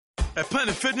At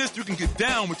Planet Fitness, you can get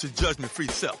down with your judgment-free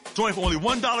self. Join for only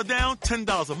 $1 down,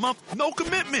 $10 a month, no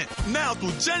commitment. Now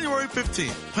through January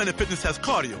 15th, Planet Fitness has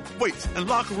cardio, weights, and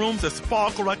locker rooms that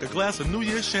sparkle like a glass of New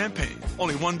Year's champagne.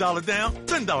 Only $1 down,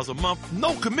 $10 a month,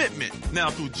 no commitment. Now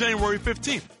through January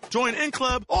 15th. Join in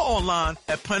club or online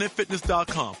at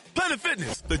planetfitness.com. Planet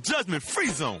Fitness, the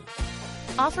judgment-free zone.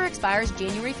 Offer expires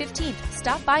January 15th.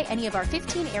 Stop by any of our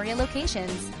 15 area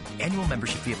locations. Annual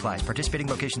membership fee applies. Participating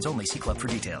locations only. See club for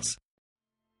details.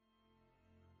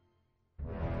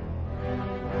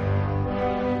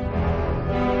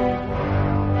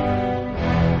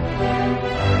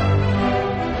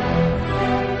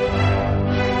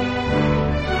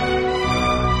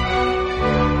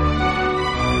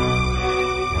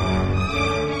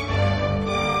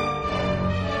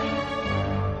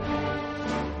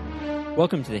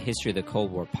 Welcome to the History of the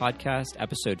Cold War podcast,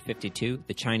 episode 52,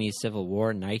 The Chinese Civil War,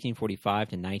 1945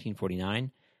 to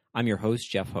 1949. I'm your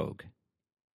host, Jeff Hogue.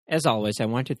 As always, I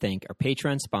want to thank our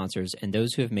Patreon sponsors and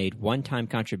those who have made one-time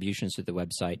contributions to the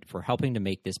website for helping to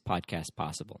make this podcast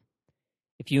possible.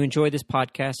 If you enjoy this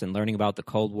podcast and learning about the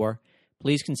Cold War,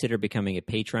 please consider becoming a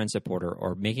Patreon supporter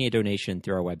or making a donation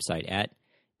through our website at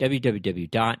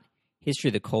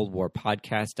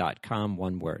www.historyofthecoldwarpodcast.com,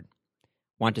 one word.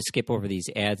 Want to skip over these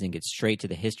ads and get straight to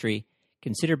the history?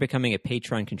 Consider becoming a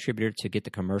Patreon contributor to get the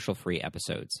commercial-free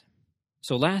episodes.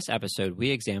 So last episode,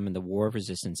 we examined the War of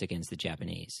Resistance against the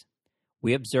Japanese.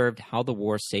 We observed how the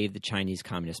war saved the Chinese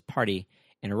Communist Party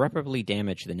and irreparably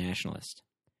damaged the Nationalists.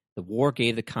 The war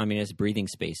gave the Communists breathing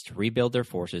space to rebuild their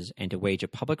forces and to wage a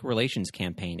public relations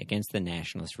campaign against the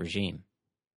Nationalist regime.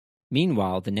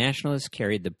 Meanwhile, the Nationalists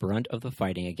carried the brunt of the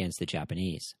fighting against the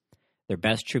Japanese. Their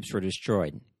best troops were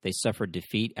destroyed. They suffered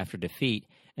defeat after defeat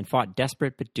and fought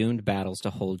desperate but doomed battles to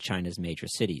hold China's major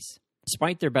cities.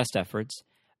 Despite their best efforts,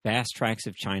 vast tracts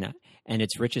of China and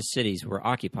its richest cities were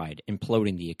occupied,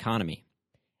 imploding the economy,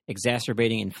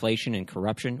 exacerbating inflation and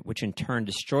corruption, which in turn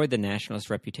destroyed the nationalist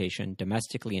reputation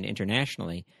domestically and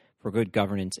internationally for good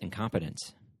governance and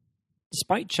competence.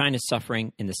 Despite China's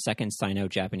suffering in the Second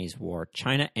Sino-Japanese War,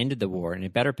 China ended the war in a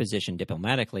better position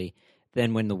diplomatically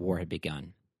than when the war had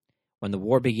begun. When the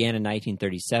war began in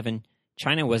 1937,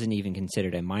 China wasn't even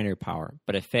considered a minor power,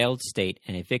 but a failed state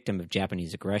and a victim of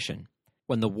Japanese aggression.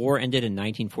 When the war ended in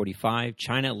 1945,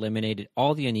 China eliminated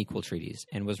all the unequal treaties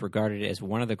and was regarded as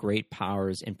one of the great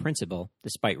powers in principle,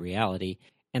 despite reality,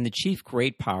 and the chief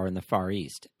great power in the Far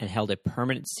East, and held a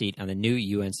permanent seat on the new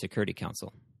UN Security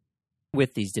Council.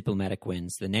 With these diplomatic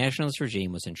wins, the nationalist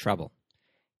regime was in trouble.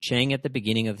 Chiang, at the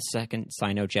beginning of the Second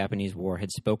Sino-Japanese War, had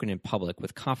spoken in public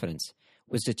with confidence,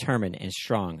 was determined and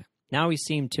strong. Now he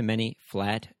seemed to many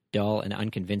flat, dull, and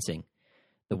unconvincing.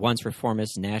 The once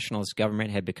reformist nationalist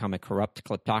government had become a corrupt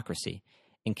kleptocracy,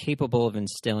 incapable of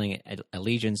instilling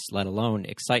allegiance, let alone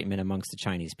excitement amongst the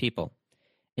Chinese people.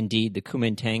 Indeed, the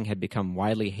Kuomintang had become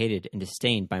widely hated and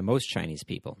disdained by most Chinese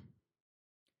people.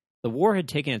 The war had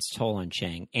taken its toll on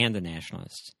Chiang and the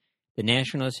nationalists. The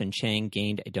nationalists and Chiang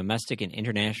gained a domestic and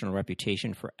international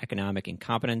reputation for economic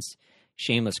incompetence,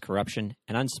 shameless corruption,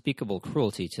 and unspeakable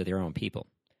cruelty to their own people.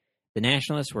 The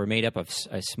nationalists were made up of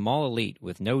a small elite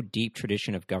with no deep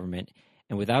tradition of government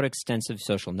and without extensive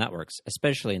social networks,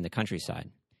 especially in the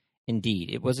countryside. Indeed,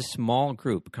 it was a small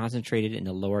group concentrated in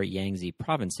the lower Yangtze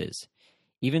provinces.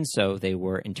 Even so, they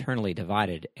were internally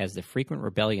divided, as the frequent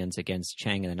rebellions against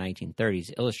Chiang in the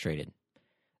 1930s illustrated.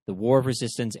 The War of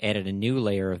Resistance added a new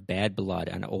layer of bad blood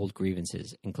on old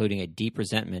grievances, including a deep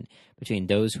resentment between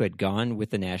those who had gone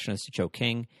with the nationalists to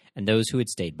Chongqing and those who had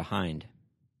stayed behind.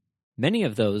 Many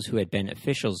of those who had been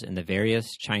officials in the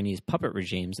various Chinese puppet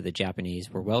regimes of the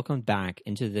Japanese were welcomed back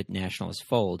into the nationalist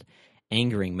fold,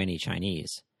 angering many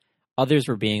Chinese. Others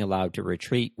were being allowed to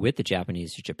retreat with the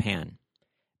Japanese to Japan.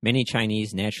 Many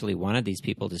Chinese naturally wanted these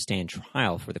people to stand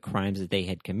trial for the crimes that they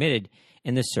had committed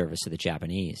in the service of the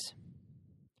Japanese.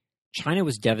 China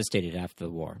was devastated after the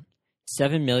war.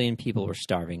 7 million people were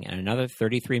starving, and another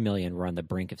 33 million were on the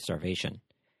brink of starvation.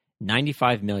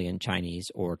 95 million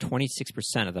Chinese, or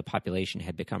 26% of the population,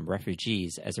 had become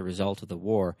refugees as a result of the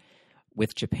war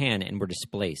with Japan and were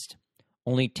displaced.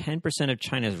 Only 10% of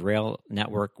China's rail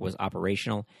network was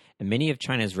operational, and many of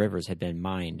China's rivers had been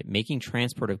mined, making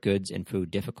transport of goods and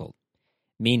food difficult.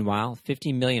 Meanwhile,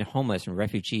 50 million homeless and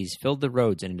refugees filled the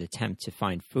roads in an attempt to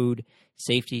find food,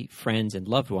 safety, friends, and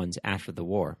loved ones after the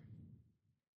war.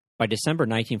 By December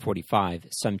 1945,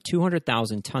 some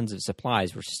 200,000 tons of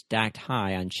supplies were stacked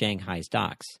high on Shanghai's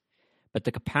docks, but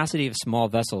the capacity of small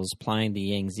vessels plying the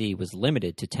Yangtze was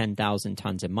limited to 10,000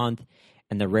 tons a month,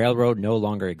 and the railroad no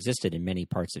longer existed in many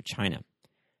parts of China.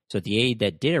 So the aid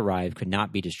that did arrive could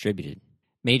not be distributed.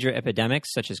 Major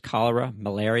epidemics such as cholera,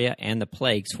 malaria, and the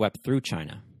plague swept through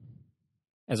China.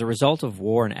 As a result of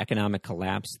war and economic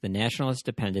collapse, the Nationalists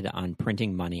depended on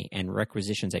printing money and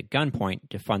requisitions at gunpoint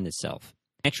to fund itself.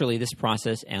 Actually, this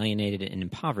process alienated and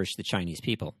impoverished the Chinese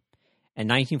people. In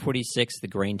 1946, the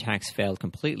grain tax failed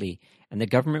completely, and the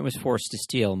government was forced to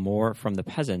steal more from the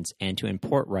peasants and to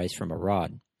import rice from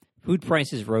abroad. Food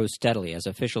prices rose steadily as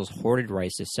officials hoarded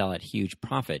rice to sell at huge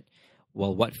profit,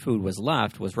 while what food was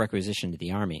left was requisitioned to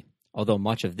the army, although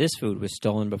much of this food was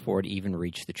stolen before it even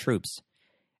reached the troops.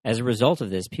 As a result of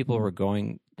this, people were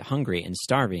going hungry and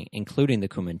starving, including the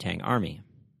Kuomintang army.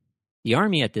 The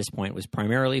army at this point was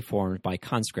primarily formed by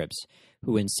conscripts,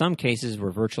 who in some cases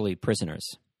were virtually prisoners.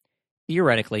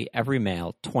 Theoretically, every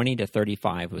male, 20 to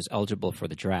 35, was eligible for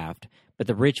the draft, but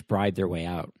the rich bribed their way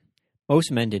out.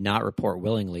 Most men did not report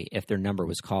willingly if their number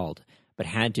was called, but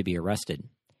had to be arrested.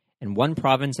 In one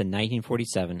province in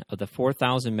 1947, of the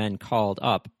 4,000 men called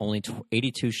up, only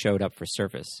 82 showed up for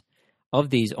service. Of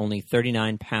these, only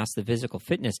 39 passed the physical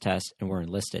fitness test and were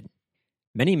enlisted.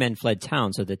 Many men fled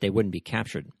town so that they wouldn't be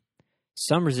captured.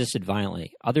 Some resisted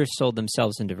violently. Others sold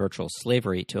themselves into virtual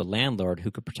slavery to a landlord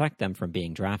who could protect them from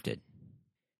being drafted.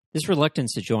 This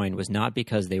reluctance to join was not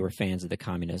because they were fans of the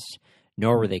communists,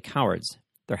 nor were they cowards.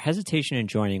 Their hesitation in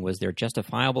joining was their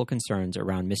justifiable concerns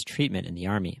around mistreatment in the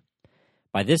army.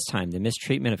 By this time, the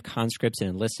mistreatment of conscripts and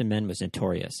enlisted men was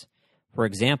notorious. For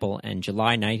example, in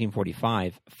July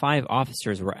 1945, 5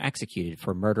 officers were executed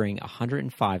for murdering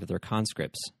 105 of their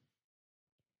conscripts.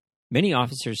 Many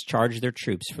officers charged their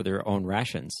troops for their own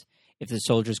rations. If the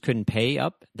soldiers couldn't pay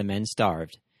up, the men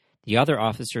starved. The other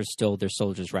officers stole their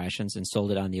soldiers' rations and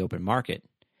sold it on the open market.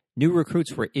 New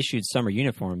recruits were issued summer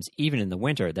uniforms, even in the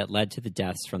winter, that led to the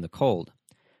deaths from the cold.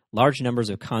 Large numbers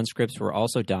of conscripts were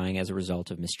also dying as a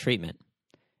result of mistreatment.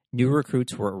 New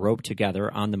recruits were roped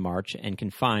together on the march and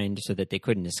confined so that they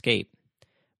couldn't escape.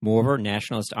 Moreover,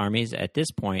 nationalist armies at this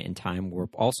point in time were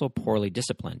also poorly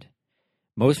disciplined.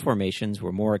 Most formations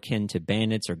were more akin to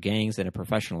bandits or gangs than a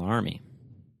professional army.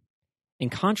 In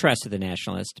contrast to the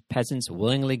nationalists, peasants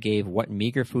willingly gave what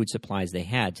meager food supplies they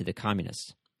had to the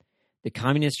communists. The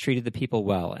communists treated the people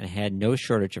well and had no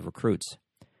shortage of recruits.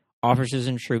 Officers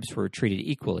and troops were treated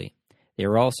equally. They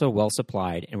were also well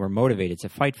supplied and were motivated to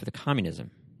fight for the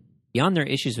communism. Beyond their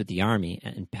issues with the army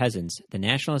and peasants, the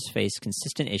nationalists faced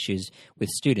consistent issues with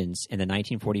students in the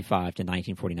 1945 to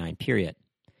 1949 period.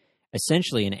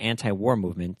 Essentially an anti-war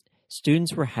movement,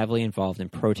 students were heavily involved in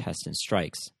protests and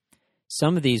strikes.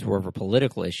 Some of these were over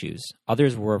political issues,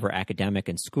 others were over academic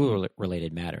and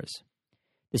school-related matters.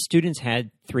 The students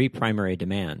had 3 primary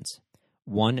demands.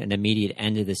 1, an immediate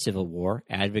end to the Civil War,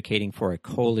 advocating for a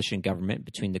coalition government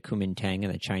between the Kuomintang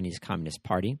and the Chinese Communist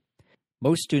Party.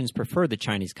 Most students preferred the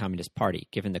Chinese Communist Party,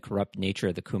 given the corrupt nature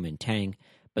of the Kuomintang,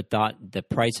 but thought the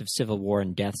price of civil war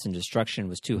and deaths and destruction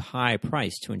was too high a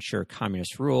price to ensure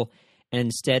communist rule, and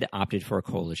instead opted for a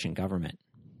coalition government.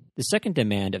 The second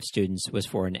demand of students was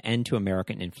for an end to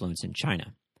American influence in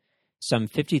China. Some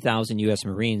 50,000 U.S.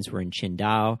 Marines were in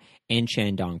Qingdao and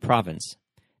Shandong province.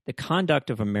 The conduct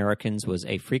of Americans was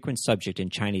a frequent subject in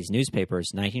Chinese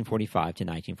newspapers 1945 to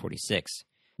 1946.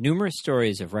 Numerous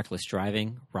stories of reckless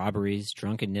driving, robberies,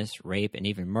 drunkenness, rape, and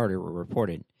even murder were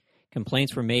reported.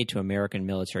 Complaints were made to American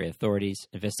military authorities,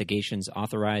 investigations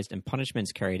authorized, and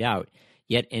punishments carried out,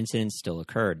 yet incidents still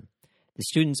occurred. The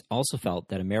students also felt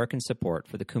that American support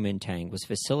for the Kuomintang was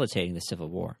facilitating the Civil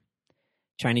War.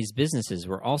 Chinese businesses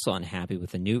were also unhappy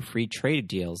with the new free trade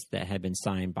deals that had been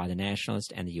signed by the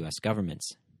nationalists and the U.S.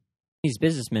 governments. These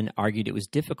businessmen argued it was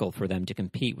difficult for them to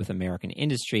compete with American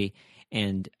industry,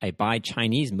 and a Buy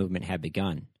Chinese movement had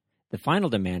begun. The final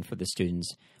demand for the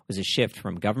students was a shift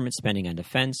from government spending on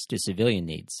defense to civilian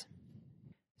needs.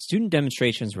 Student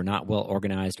demonstrations were not well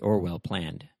organized or well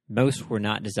planned. Most were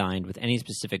not designed with any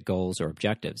specific goals or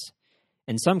objectives.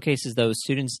 In some cases, though,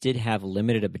 students did have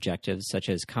limited objectives, such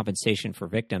as compensation for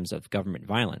victims of government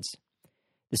violence.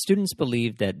 The students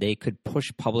believed that they could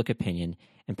push public opinion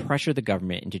and pressure the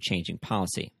government into changing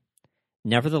policy.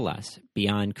 Nevertheless,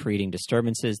 beyond creating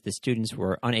disturbances, the students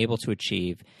were unable to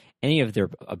achieve any of their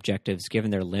objectives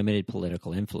given their limited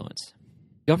political influence.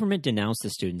 The government denounced the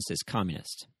students as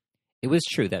communist. It was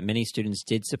true that many students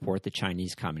did support the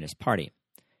Chinese Communist Party.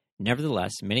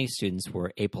 Nevertheless, many students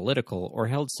were apolitical or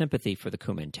held sympathy for the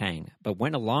Kuomintang, but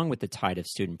went along with the tide of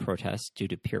student protests due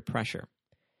to peer pressure.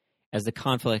 As the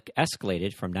conflict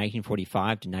escalated from 1945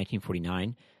 to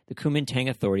 1949, the Kuomintang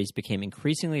authorities became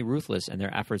increasingly ruthless in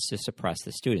their efforts to suppress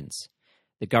the students.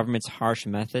 The government's harsh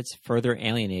methods further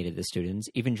alienated the students,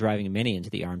 even driving many into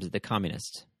the arms of the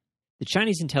communists. The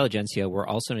Chinese intelligentsia were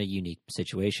also in a unique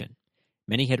situation.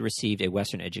 Many had received a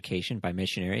Western education by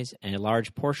missionaries, and a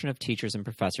large portion of teachers and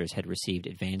professors had received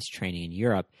advanced training in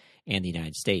Europe and the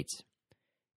United States.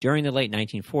 During the late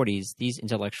 1940s, these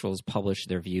intellectuals published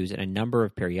their views in a number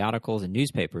of periodicals and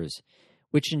newspapers,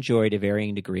 which enjoyed a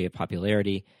varying degree of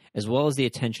popularity, as well as the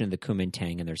attention of the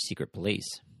Kuomintang and their secret police.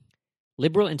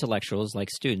 Liberal intellectuals, like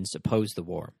students, opposed the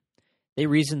war. They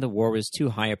reasoned the war was too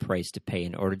high a price to pay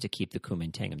in order to keep the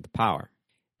Kuomintang in the power.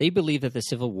 They believed that the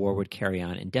Civil War would carry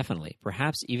on indefinitely,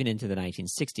 perhaps even into the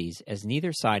 1960s, as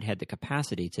neither side had the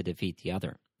capacity to defeat the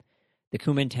other. The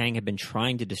Kuomintang had been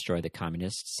trying to destroy the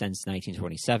Communists since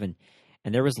 1927,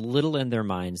 and there was little in their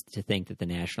minds to think that the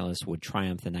Nationalists would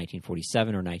triumph in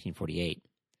 1947 or 1948.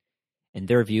 In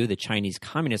their view, the Chinese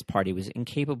Communist Party was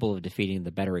incapable of defeating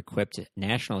the better-equipped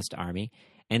Nationalist Army,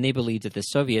 and they believed that the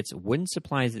Soviets wouldn't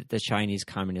supply the Chinese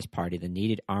Communist Party the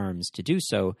needed arms to do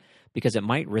so because it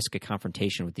might risk a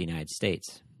confrontation with the United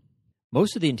States.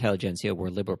 Most of the intelligentsia were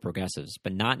liberal progressives,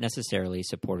 but not necessarily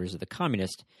supporters of the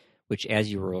communist, which,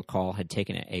 as you will recall, had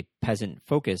taken a peasant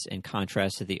focus in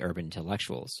contrast to the urban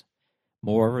intellectuals.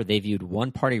 Moreover, they viewed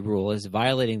one-party rule as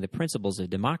violating the principles of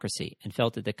democracy and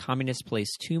felt that the communists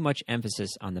placed too much emphasis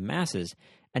on the masses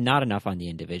and not enough on the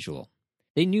individual.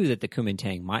 They knew that the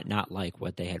Kuomintang might not like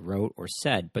what they had wrote or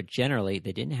said, but generally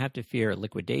they didn't have to fear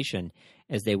liquidation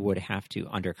as they would have to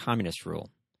under communist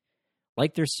rule.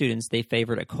 Like their students, they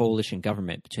favored a coalition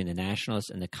government between the nationalists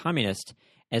and the communists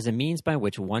as a means by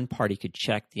which one party could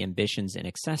check the ambitions and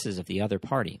excesses of the other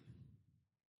party.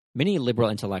 Many liberal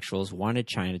intellectuals wanted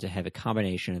China to have a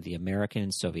combination of the American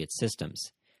and Soviet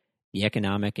systems, the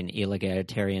economic and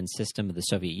egalitarian system of the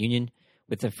Soviet Union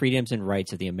with the freedoms and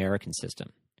rights of the American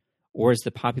system. Or as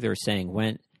the popular saying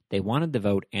went, they wanted the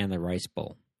vote and the rice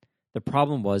bowl. The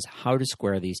problem was how to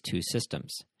square these two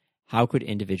systems. How could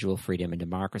individual freedom and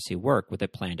democracy work with a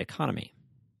planned economy?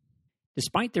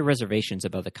 Despite their reservations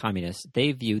about the communists,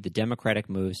 they viewed the democratic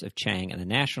moves of Chiang and the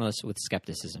nationalists with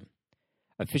skepticism.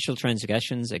 Official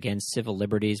transgressions against civil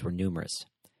liberties were numerous.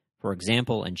 For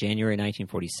example, in January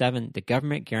 1947, the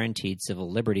government guaranteed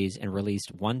civil liberties and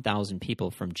released 1,000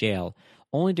 people from jail,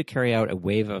 only to carry out a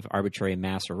wave of arbitrary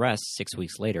mass arrests 6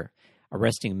 weeks later,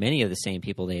 arresting many of the same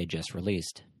people they had just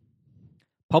released.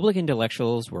 Public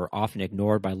intellectuals were often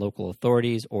ignored by local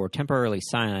authorities or temporarily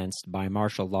silenced by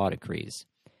martial law decrees.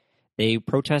 They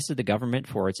protested the government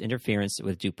for its interference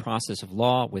with due process of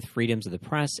law, with freedoms of the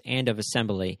press and of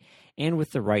assembly, and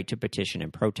with the right to petition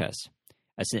and protest.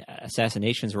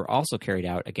 Assassinations were also carried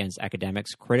out against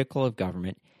academics critical of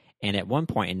government, and at one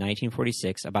point in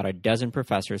 1946, about a dozen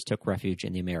professors took refuge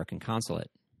in the American consulate.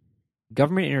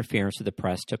 Government interference with the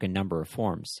press took a number of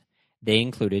forms. They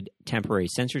included temporary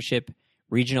censorship,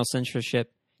 regional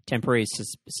censorship, temporary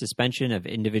suspension of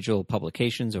individual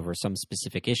publications over some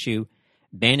specific issue,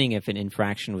 banning if an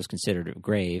infraction was considered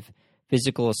grave,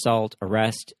 physical assault,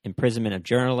 arrest, imprisonment of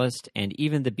journalists, and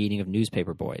even the beating of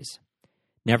newspaper boys.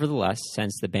 Nevertheless,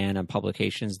 since the ban on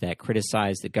publications that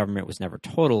criticized the government was never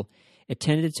total, it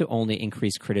tended to only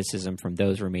increase criticism from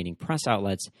those remaining press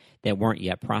outlets that weren't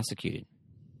yet prosecuted.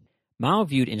 Mao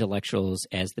viewed intellectuals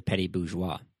as the petty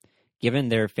bourgeois, given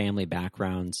their family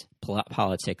backgrounds,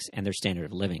 politics, and their standard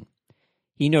of living.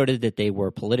 He noted that they were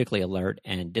politically alert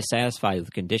and dissatisfied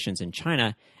with conditions in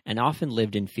China and often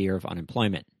lived in fear of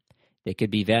unemployment. They could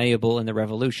be valuable in the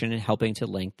revolution in helping to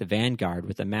link the vanguard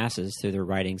with the masses through their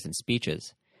writings and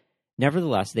speeches.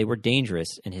 Nevertheless, they were dangerous,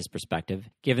 in his perspective,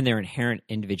 given their inherent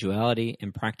individuality,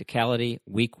 impracticality,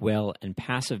 weak will, and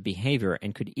passive behavior,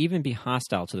 and could even be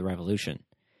hostile to the revolution.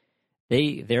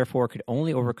 They, therefore, could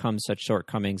only overcome such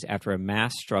shortcomings after a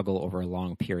mass struggle over a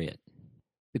long period.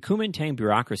 The Kuomintang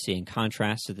bureaucracy, in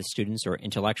contrast to the students or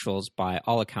intellectuals, by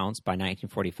all accounts, by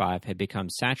 1945, had become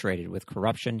saturated with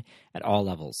corruption at all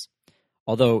levels.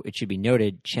 Although, it should be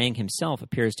noted, Chiang himself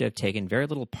appears to have taken very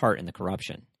little part in the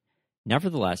corruption.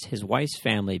 Nevertheless, his wife's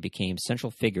family became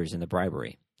central figures in the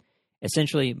bribery.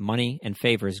 Essentially, money and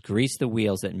favors greased the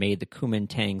wheels that made the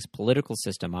Kuomintang's political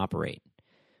system operate,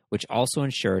 which also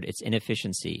ensured its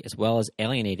inefficiency as well as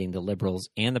alienating the liberals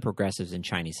and the progressives in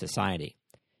Chinese society.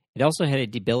 It also had a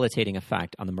debilitating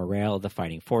effect on the morale of the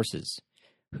fighting forces.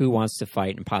 Who wants to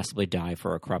fight and possibly die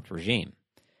for a corrupt regime?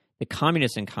 The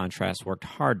communists, in contrast, worked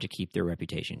hard to keep their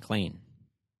reputation clean.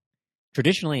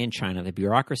 Traditionally in China, the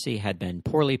bureaucracy had been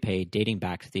poorly paid dating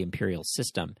back to the imperial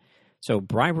system, so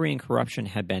bribery and corruption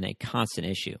had been a constant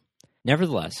issue.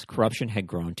 Nevertheless, corruption had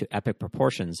grown to epic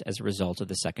proportions as a result of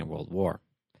the Second World War.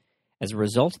 As a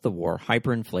result of the war,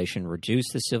 hyperinflation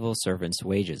reduced the civil servants'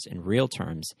 wages in real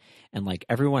terms and, like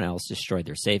everyone else, destroyed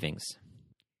their savings.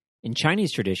 In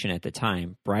Chinese tradition at the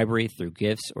time, bribery through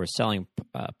gifts or selling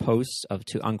posts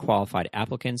to unqualified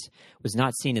applicants was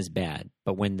not seen as bad,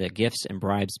 but when the gifts and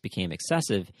bribes became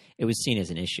excessive, it was seen as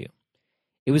an issue.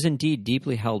 It was indeed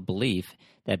deeply held belief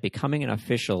that becoming an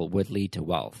official would lead to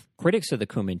wealth. Critics of the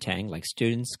Kuomintang, like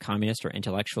students, communists, or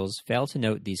intellectuals, failed to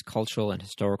note these cultural and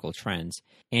historical trends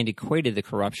and equated the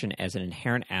corruption as an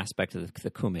inherent aspect of the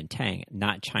Kuomintang,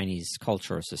 not Chinese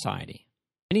culture or society.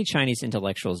 Many Chinese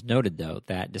intellectuals noted, though,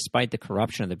 that despite the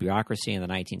corruption of the bureaucracy in the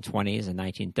 1920s and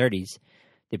 1930s,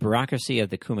 the bureaucracy of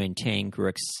the Kuomintang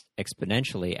grew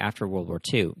exponentially after World War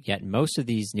II, yet most of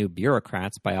these new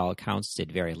bureaucrats, by all accounts,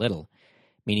 did very little,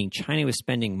 meaning China was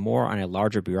spending more on a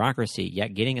larger bureaucracy,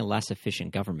 yet getting a less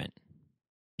efficient government.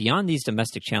 Beyond these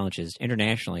domestic challenges,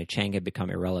 internationally, Chiang had become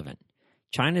irrelevant.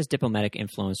 China's diplomatic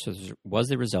influence was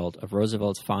the result of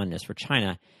Roosevelt's fondness for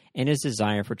China and his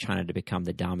desire for China to become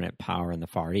the dominant power in the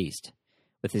Far East.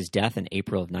 With his death in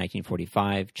April of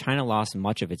 1945, China lost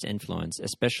much of its influence,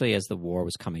 especially as the war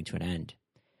was coming to an end.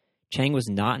 Chiang was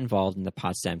not involved in the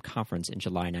Potsdam Conference in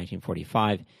July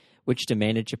 1945, which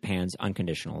demanded Japan's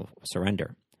unconditional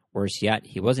surrender. Worse yet,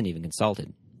 he wasn't even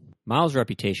consulted. Mao's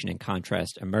reputation, in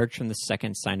contrast, emerged from the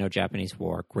Second Sino-Japanese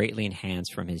War, greatly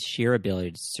enhanced from his sheer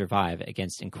ability to survive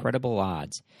against incredible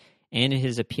odds and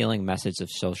his appealing message of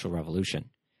social revolution.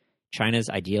 China's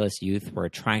idealist youth were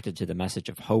attracted to the message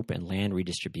of hope and land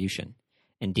redistribution.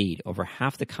 Indeed, over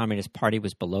half the Communist Party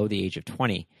was below the age of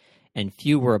 20, and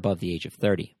few were above the age of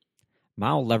 30.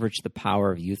 Mao leveraged the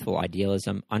power of youthful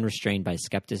idealism, unrestrained by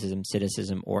skepticism,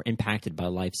 cynicism, or impacted by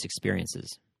life's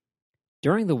experiences.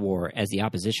 During the war, as the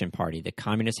opposition party, the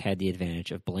Communists had the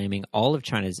advantage of blaming all of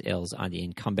China's ills on the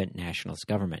incumbent nationalist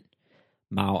government.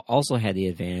 Mao also had the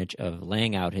advantage of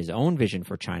laying out his own vision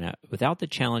for China without the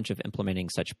challenge of implementing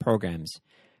such programs,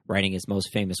 writing his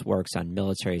most famous works on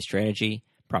military strategy,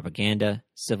 propaganda,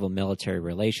 civil-military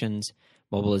relations,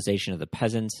 mobilization of the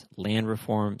peasants, land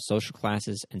reform, social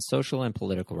classes, and social and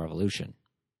political revolution.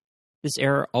 This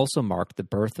era also marked the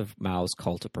birth of Mao's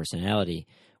cult of personality,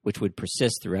 which would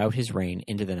persist throughout his reign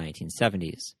into the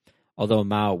 1970s, although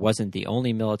Mao wasn't the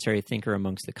only military thinker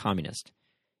amongst the communists.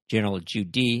 General Zhu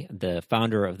Di, the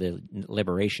founder of the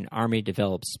Liberation Army,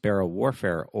 developed sparrow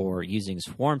warfare, or using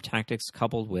swarm tactics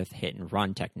coupled with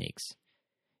hit-and-run techniques.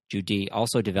 Zhu Di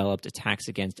also developed attacks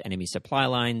against enemy supply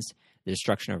lines, the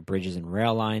destruction of bridges and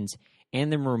rail lines,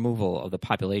 and the removal of the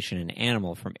population and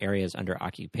animal from areas under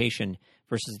occupation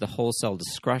versus the wholesale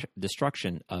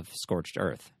destruction of scorched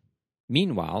earth.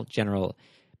 Meanwhile, General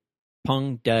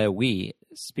Peng Dehui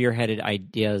spearheaded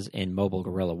ideas in mobile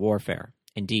guerrilla warfare.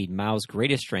 Indeed, Mao's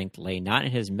greatest strength lay not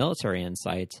in his military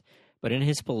insights, but in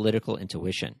his political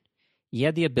intuition. He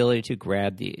had the ability to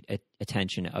grab the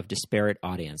attention of disparate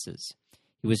audiences.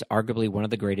 He was arguably one of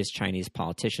the greatest Chinese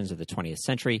politicians of the 20th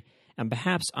century, and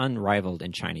perhaps unrivaled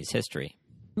in Chinese history.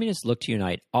 Communists looked to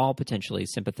unite all potentially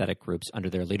sympathetic groups under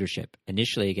their leadership,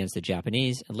 initially against the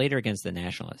Japanese and later against the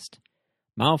Nationalists.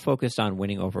 Mao focused on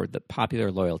winning over the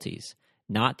popular loyalties,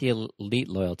 not the elite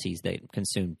loyalties that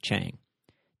consumed Chiang.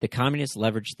 The Communists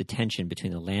leveraged the tension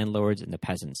between the landlords and the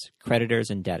peasants, creditors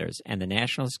and debtors, and the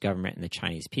nationalist government and the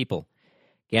Chinese people,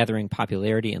 gathering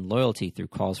popularity and loyalty through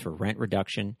calls for rent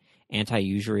reduction,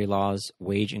 anti-usury laws,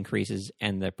 wage increases,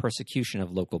 and the persecution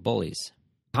of local bullies.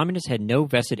 Communists had no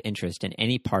vested interest in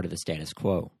any part of the status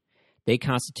quo. They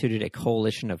constituted a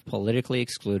coalition of politically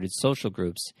excluded social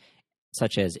groups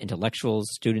such as intellectuals,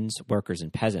 students, workers,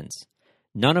 and peasants,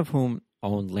 none of whom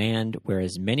owned land,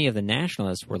 whereas many of the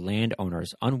nationalists were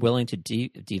landowners unwilling to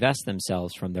divest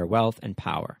themselves from their wealth and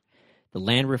power. The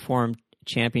land reform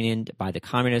championed by the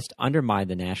communists undermined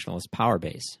the nationalist power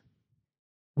base.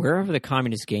 Wherever the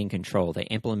communists gained control, they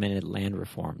implemented land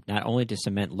reform, not only to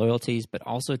cement loyalties, but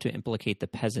also to implicate the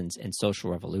peasants in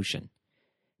social revolution.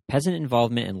 Peasant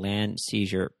involvement in land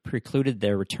seizure precluded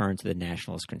their return to the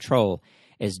nationalist control,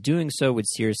 as doing so would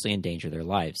seriously endanger their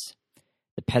lives.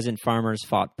 The peasant farmers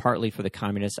fought partly for the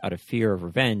communists out of fear of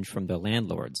revenge from their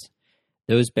landlords.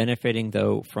 Those benefiting,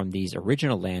 though, from these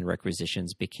original land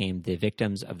requisitions became the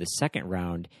victims of the second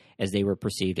round, as they were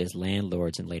perceived as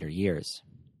landlords in later years.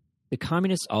 The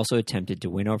communists also attempted to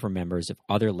win over members of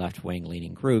other left-wing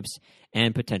leaning groups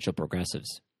and potential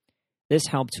progressives. This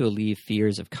helped to alleviate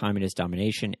fears of communist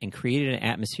domination and created an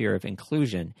atmosphere of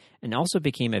inclusion, and also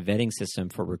became a vetting system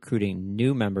for recruiting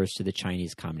new members to the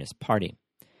Chinese Communist Party.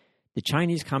 The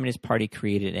Chinese Communist Party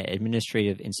created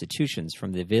administrative institutions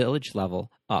from the village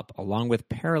level up, along with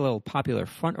parallel Popular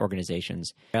Front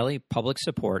organizations, to rally public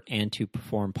support and to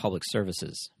perform public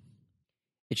services.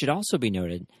 It should also be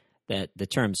noted that the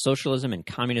terms socialism and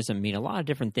communism mean a lot of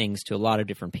different things to a lot of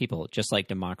different people, just like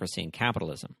democracy and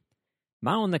capitalism.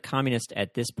 Mao and the communists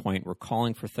at this point were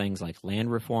calling for things like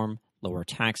land reform, lower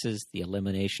taxes, the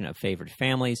elimination of favored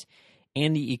families,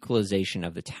 and the equalization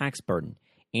of the tax burden,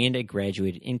 and a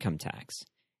graduated income tax.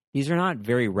 These are not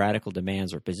very radical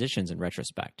demands or positions in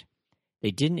retrospect.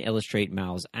 They didn't illustrate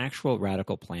Mao's actual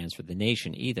radical plans for the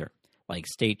nation either, like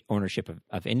state ownership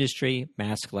of industry,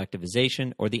 mass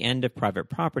collectivization, or the end of private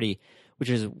property,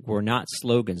 which were not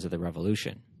slogans of the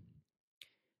revolution.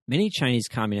 Many Chinese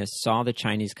communists saw the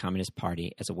Chinese Communist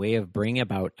Party as a way of bringing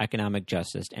about economic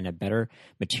justice and a better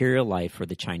material life for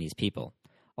the Chinese people,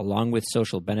 along with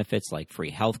social benefits like free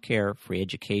health care, free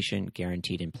education,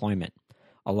 guaranteed employment,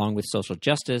 along with social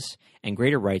justice and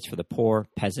greater rights for the poor,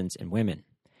 peasants, and women.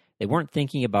 They weren't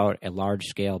thinking about a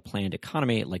large-scale planned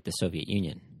economy like the Soviet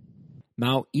Union.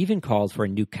 Mao even called for a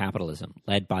new capitalism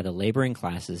led by the laboring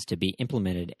classes to be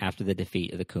implemented after the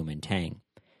defeat of the Kuomintang.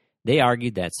 They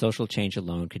argued that social change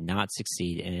alone could not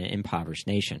succeed in an impoverished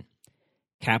nation.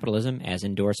 Capitalism, as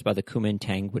endorsed by the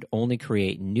Kuomintang, would only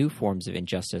create new forms of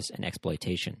injustice and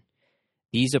exploitation.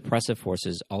 These oppressive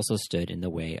forces also stood in the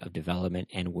way of development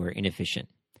and were inefficient.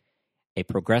 A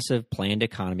progressive, planned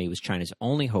economy was China's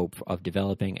only hope of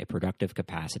developing a productive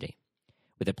capacity.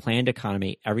 With a planned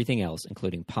economy, everything else,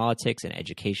 including politics and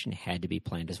education, had to be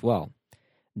planned as well.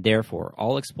 Therefore,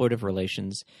 all exploitive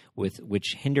relations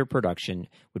which hinder production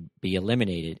would be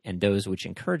eliminated, and those which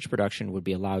encourage production would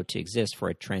be allowed to exist for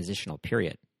a transitional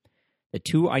period. The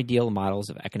two ideal models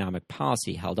of economic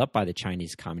policy held up by the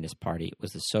Chinese Communist Party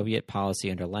was the Soviet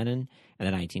policy under Lenin in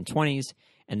the 1920s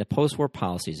and the post-war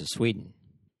policies of Sweden.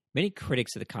 Many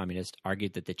critics of the communists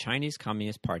argued that the Chinese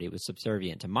Communist Party was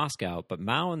subservient to Moscow, but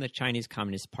Mao and the Chinese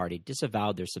Communist Party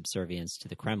disavowed their subservience to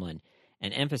the Kremlin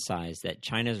and emphasized that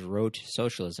China's road to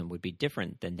socialism would be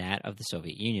different than that of the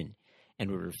Soviet Union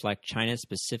and would reflect China's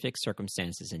specific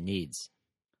circumstances and needs.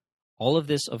 All of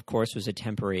this, of course, was a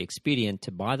temporary expedient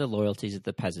to buy the loyalties of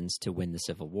the peasants to win the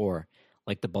Civil War,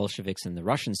 like the Bolsheviks in the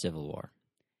Russian Civil War.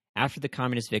 After the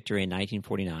communist victory in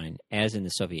 1949, as in the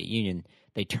Soviet Union,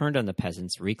 they turned on the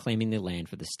peasants, reclaiming the land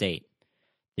for the state,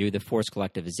 through the forced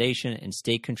collectivization and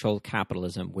state-controlled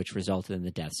capitalism, which resulted in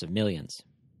the deaths of millions.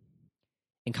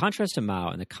 In contrast to Mao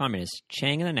and the communists,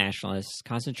 Chiang and the Nationalists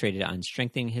concentrated on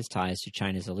strengthening his ties to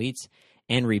China's elites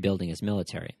and rebuilding his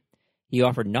military. He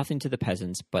offered nothing to the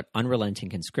peasants but unrelenting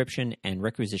conscription and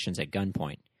requisitions at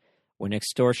gunpoint. When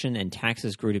extortion and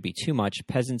taxes grew to be too much,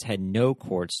 peasants had no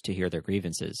courts to hear their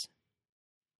grievances.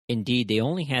 Indeed, they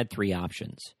only had three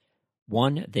options.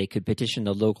 One, they could petition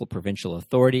the local provincial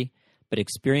authority, but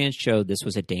experience showed this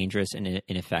was a dangerous and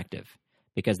ineffective,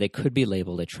 because they could be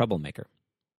labeled a troublemaker.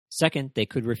 Second, they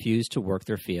could refuse to work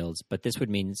their fields, but this would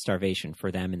mean starvation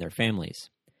for them and their families.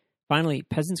 Finally,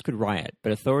 peasants could riot,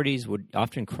 but authorities would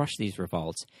often crush these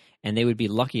revolts, and they would be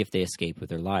lucky if they escaped with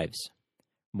their lives.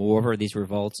 Moreover, these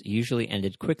revolts usually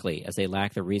ended quickly as they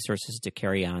lacked the resources to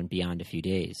carry on beyond a few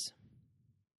days.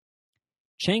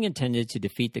 Chiang intended to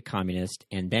defeat the communists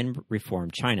and then reform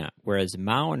China, whereas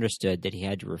Mao understood that he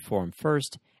had to reform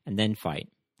first and then fight.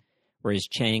 Whereas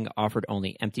Chiang offered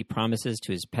only empty promises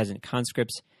to his peasant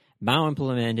conscripts, Mao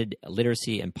implemented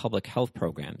literacy and public health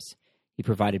programs. He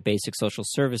provided basic social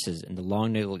services in the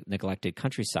long-neglected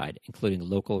countryside, including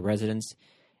local residents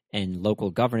and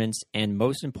local governance, and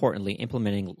most importantly,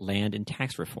 implementing land and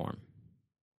tax reform.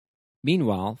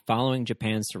 Meanwhile, following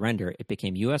Japan's surrender, it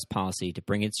became U.S. policy to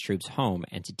bring its troops home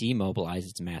and to demobilize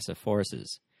its massive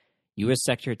forces. U.S.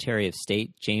 Secretary of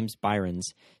State James Byrnes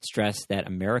stressed that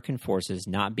American forces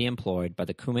not be employed by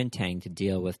the Kuomintang to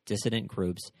deal with dissident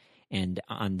groups, and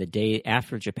on the day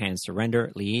after Japan's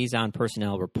surrender, liaison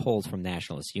personnel were pulled from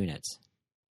nationalist units.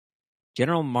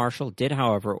 General Marshall did,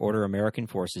 however, order American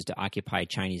forces to occupy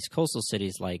Chinese coastal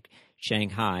cities like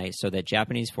Shanghai so that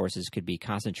Japanese forces could be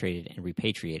concentrated and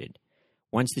repatriated.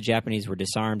 Once the Japanese were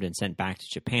disarmed and sent back to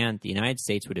Japan, the United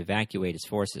States would evacuate its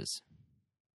forces.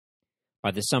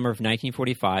 By the summer of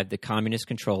 1945, the Communists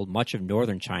controlled much of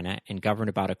northern China and governed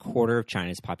about a quarter of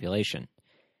China's population.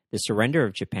 The surrender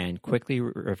of Japan quickly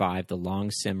revived the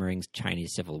long-simmering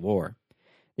Chinese Civil War.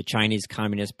 The Chinese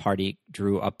Communist Party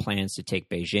drew up plans to take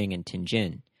Beijing and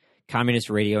Tianjin. Communist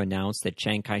radio announced that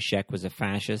Chiang Kai-shek was a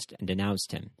fascist and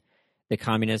denounced him. The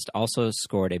Communists also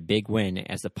scored a big win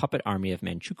as the puppet army of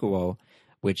Manchukuo,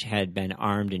 which had been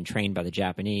armed and trained by the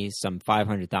Japanese, some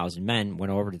 500,000 men,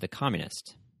 went over to the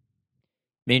Communists.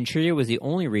 Manchuria was the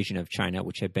only region of China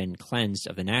which had been cleansed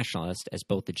of the Nationalists, as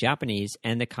both the Japanese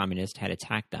and the Communists had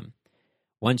attacked them.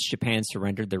 Once Japan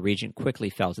surrendered, the region quickly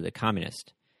fell to the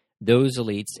Communists. Those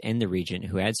elites in the region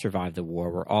who had survived the war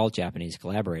were all Japanese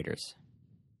collaborators.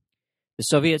 The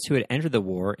Soviets who had entered the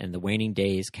war in the waning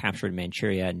days captured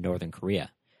Manchuria and northern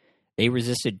Korea. They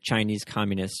resisted Chinese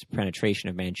communist penetration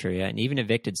of Manchuria and even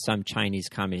evicted some Chinese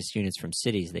communist units from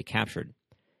cities they captured.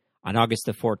 On August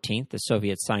the 14th, the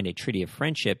Soviets signed a treaty of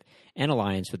friendship and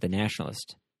alliance with the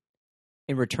Nationalists.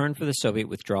 In return for the Soviet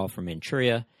withdrawal from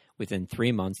Manchuria, within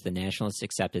 3 months the Nationalists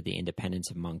accepted the independence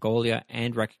of Mongolia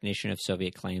and recognition of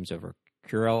Soviet claims over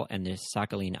Kuril and the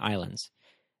Sakhalin Islands,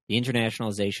 the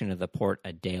internationalization of the port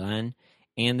at Dalian,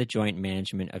 and the joint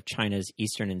management of China's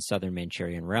eastern and southern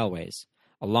Manchurian railways,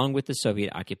 along with the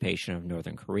Soviet occupation of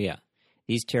northern Korea.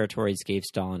 These territories gave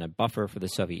Stalin a buffer for the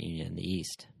Soviet Union in the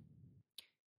east.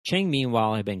 Chiang,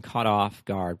 meanwhile, had been caught off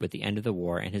guard with the end of the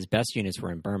war, and his best units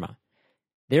were in Burma.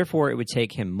 Therefore, it would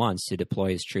take him months to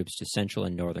deploy his troops to central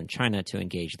and northern China to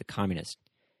engage the communists.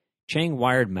 Chiang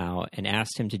wired Mao and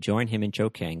asked him to join him in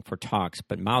Chongqing for talks,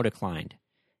 but Mao declined.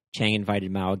 Chiang invited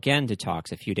Mao again to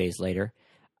talks a few days later.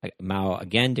 Mao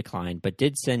again declined, but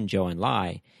did send Zhou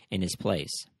Enlai in his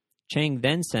place. Chiang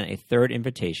then sent a third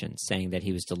invitation, saying that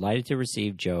he was delighted to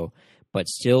receive Zhou, but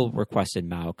still requested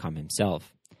Mao come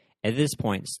himself. At this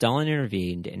point, Stalin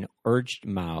intervened and urged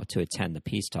Mao to attend the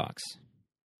peace talks.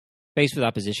 Faced with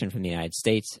opposition from the United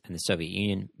States and the Soviet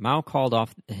Union, Mao called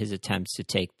off his attempts to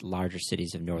take the larger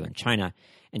cities of northern China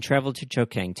and traveled to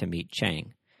Chongqing to meet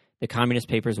Chiang. The communist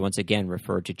papers once again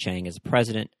referred to Chiang as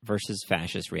president versus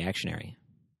fascist reactionary.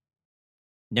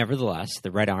 Nevertheless,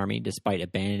 the Red Army, despite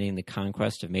abandoning the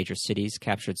conquest of major cities,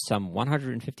 captured some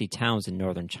 150 towns in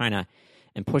northern China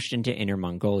and pushed into Inner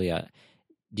Mongolia,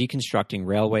 deconstructing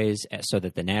railways so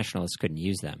that the Nationalists couldn't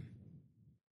use them.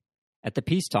 At the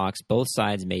peace talks, both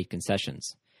sides made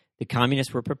concessions. The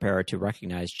communists were prepared to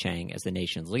recognize Chiang as the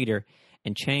nation's leader,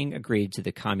 and Chiang agreed to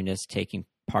the communists taking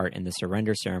part in the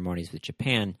surrender ceremonies with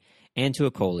Japan and to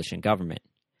a coalition government.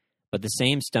 But the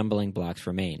same stumbling blocks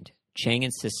remained. Chiang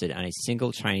insisted on a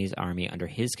single Chinese army under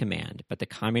his command, but the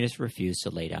communists refused to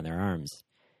lay down their arms.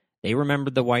 They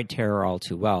remembered the White Terror all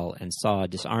too well and saw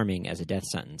disarming as a death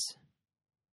sentence.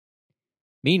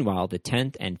 Meanwhile, the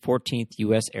 10th and 14th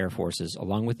U.S. Air Forces,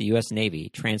 along with the U.S. Navy,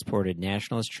 transported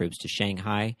nationalist troops to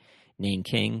Shanghai,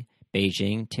 Nanking,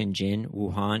 Beijing, Tianjin,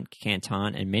 Wuhan,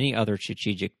 Canton, and many other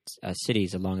strategic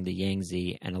cities along the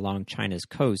Yangtze and along China's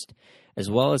coast,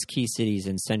 as well as key cities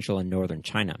in central and northern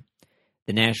China.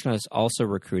 The Nationalists also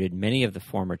recruited many of the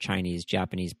former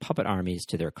Chinese-Japanese puppet armies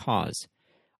to their cause.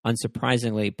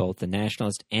 Unsurprisingly, both the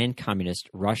Nationalists and Communists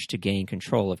rushed to gain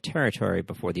control of territory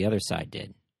before the other side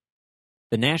did.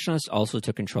 The Nationalists also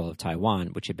took control of Taiwan,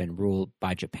 which had been ruled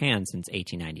by Japan since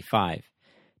 1895.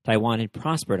 Taiwan had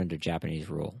prospered under Japanese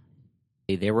rule.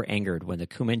 They were angered when the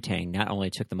Kuomintang not only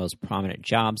took the most prominent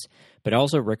jobs, but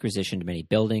also requisitioned many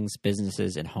buildings,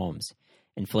 businesses, and homes.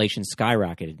 Inflation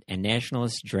skyrocketed, and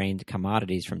nationalists drained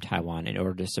commodities from Taiwan in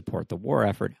order to support the war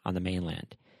effort on the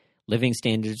mainland. Living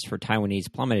standards for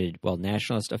Taiwanese plummeted, while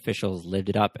nationalist officials lived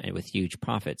it up with huge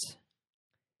profits.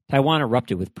 Taiwan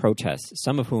erupted with protests,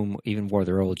 some of whom even wore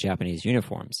their old Japanese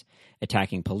uniforms,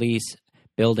 attacking police,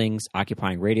 buildings,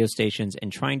 occupying radio stations,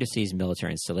 and trying to seize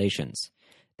military installations.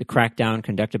 The crackdown,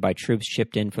 conducted by troops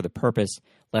shipped in for the purpose,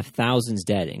 left thousands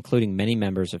dead, including many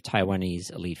members of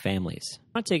Taiwanese elite families.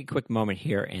 I want to take a quick moment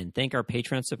here and thank our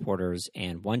Patreon supporters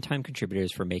and one-time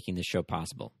contributors for making this show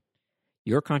possible.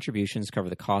 Your contributions cover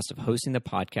the cost of hosting the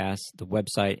podcast, the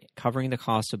website, covering the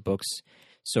cost of books,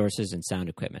 sources, and sound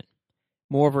equipment.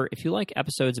 Moreover, if you like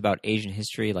episodes about Asian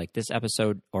history like this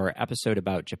episode, or an episode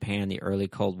about Japan, the early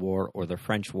Cold War, or the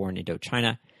French War in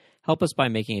Indochina, help us by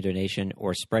making a donation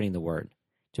or spreading the word.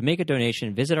 To make a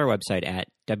donation, visit our website at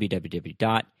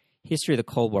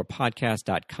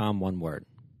www.historyofthecoldwarpodcast.com, one word.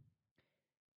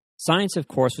 Science, of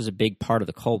course, was a big part of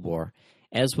the Cold War,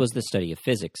 as was the study of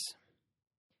physics.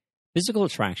 Physical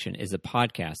Attraction is a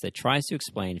podcast that tries to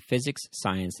explain physics,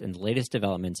 science, and the latest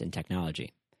developments in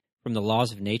technology. From the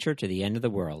laws of nature to the end of the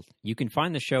world, you can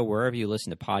find the show wherever you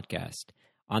listen to podcasts,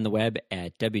 on the web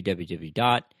at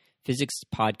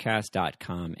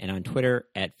www.physicspodcast.com, and on Twitter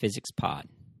at PhysicsPod.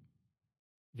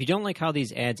 If you don't like how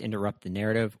these ads interrupt the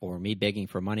narrative or me begging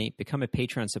for money, become a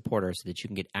Patreon supporter so that you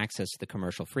can get access to the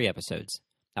commercial-free episodes.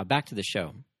 Now back to the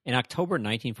show. In October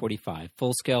 1945,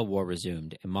 full-scale war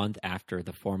resumed, a month after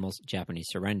the formal Japanese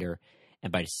surrender, and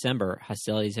by December,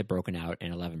 hostilities had broken out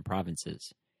in 11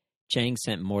 provinces. Chiang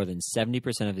sent more than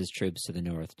 70% of his troops to the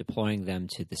north, deploying them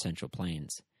to the Central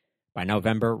Plains. By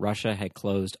November, Russia had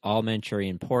closed all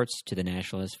Manchurian ports to the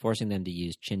Nationalists, forcing them to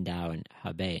use Qingdao and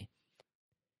Hebei.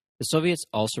 The Soviets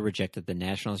also rejected the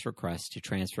Nationalists' request to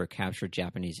transfer captured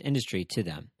Japanese industry to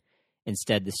them.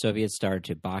 Instead, the Soviets started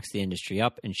to box the industry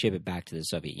up and ship it back to the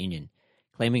Soviet Union,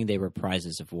 claiming they were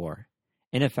prizes of war.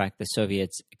 In effect, the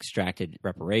Soviets extracted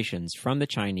reparations from the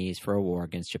Chinese for a war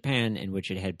against Japan in which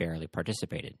it had barely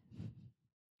participated.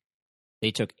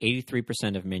 They took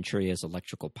 83% of Manchuria's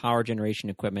electrical power generation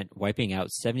equipment, wiping out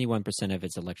 71% of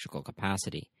its electrical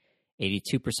capacity,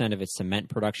 82% of its cement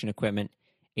production equipment,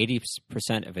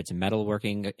 80% of its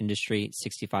metalworking industry,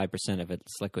 65% of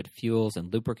its liquid fuels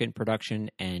and lubricant production,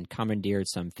 and commandeered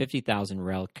some 50,000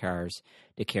 rail cars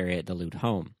to carry the loot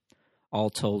home. All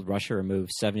told, Russia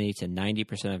removed 70 to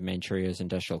 90% of Manchuria's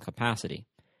industrial capacity.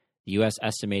 The U.S.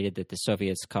 estimated that the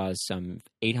Soviets caused some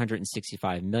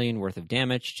 $865 million worth of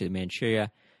damage to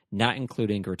Manchuria, not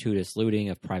including gratuitous looting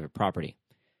of private property.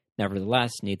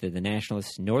 Nevertheless, neither the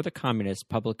Nationalists nor the Communists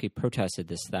publicly protested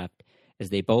this theft, as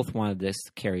they both wanted this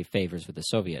to carry favors with the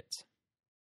Soviets.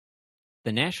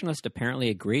 The Nationalists apparently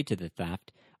agreed to the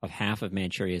theft of half of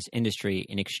Manchuria's industry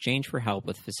in exchange for help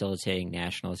with facilitating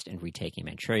Nationalists in retaking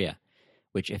Manchuria,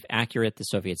 which, if accurate, the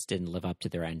Soviets didn't live up to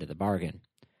their end of the bargain.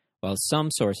 While some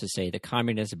sources say the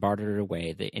Communists bartered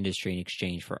away the industry in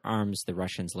exchange for arms the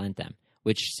Russians lent them,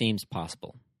 which seems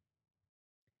possible.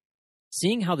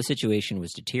 Seeing how the situation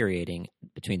was deteriorating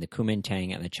between the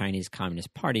Kuomintang and the Chinese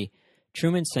Communist Party,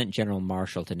 Truman sent General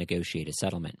Marshall to negotiate a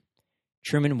settlement.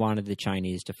 Truman wanted the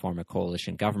Chinese to form a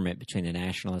coalition government between the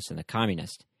Nationalists and the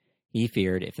Communists. He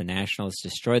feared if the Nationalists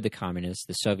destroyed the Communists,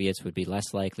 the Soviets would be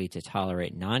less likely to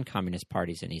tolerate non-Communist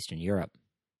parties in Eastern Europe.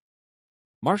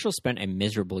 Marshall spent a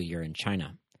miserable year in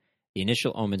China. The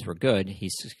initial omens were good. He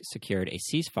secured a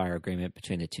ceasefire agreement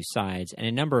between the two sides and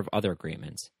a number of other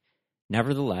agreements.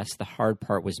 Nevertheless, the hard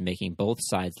part was making both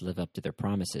sides live up to their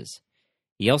promises.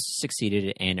 He also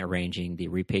succeeded in arranging the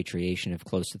repatriation of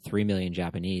close to 3 million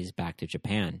Japanese back to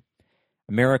Japan.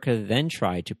 America then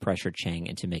tried to pressure Chiang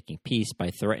into making peace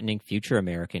by threatening future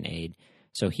American aid,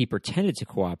 so he pretended to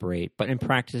cooperate, but in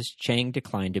practice, Chiang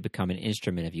declined to become an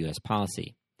instrument of U.S.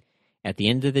 policy. At the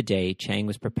end of the day, Chiang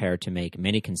was prepared to make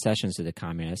many concessions to the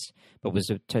Communists, but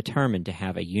was determined to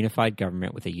have a unified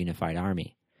government with a unified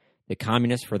army. The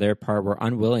Communists, for their part, were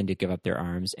unwilling to give up their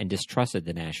arms and distrusted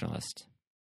the Nationalists.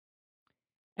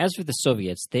 As for the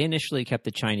Soviets, they initially kept the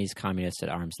Chinese Communists at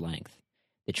arm's length.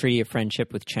 The Treaty of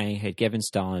Friendship with Chiang had given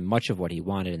Stalin much of what he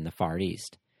wanted in the Far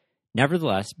East.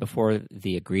 Nevertheless, before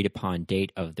the agreed-upon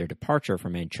date of their departure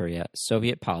from Manchuria,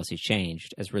 Soviet policy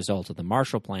changed as a result of the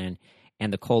Marshall Plan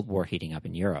and the Cold War heating up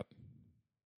in Europe.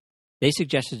 They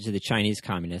suggested to the Chinese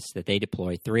Communists that they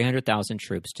deploy 300,000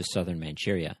 troops to southern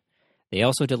Manchuria. They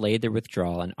also delayed their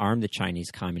withdrawal and armed the Chinese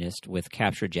Communists with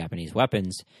captured Japanese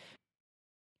weapons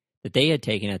that they had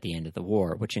taken at the end of the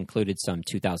war, which included some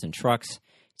 2,000 trucks,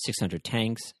 600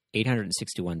 tanks,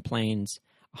 861 planes,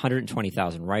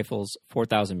 120,000 rifles,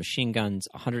 4,000 machine guns,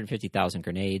 150,000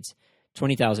 grenades,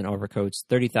 20,000 overcoats,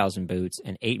 30,000 boots,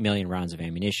 and 8 million rounds of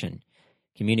ammunition,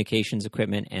 communications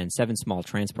equipment, and 7 small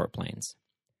transport planes.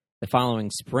 The following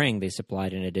spring, they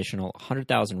supplied an additional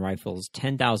 100,000 rifles,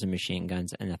 10,000 machine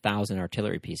guns, and 1,000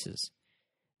 artillery pieces.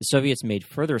 The Soviets made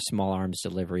further small arms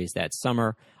deliveries that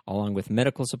summer, along with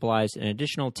medical supplies and an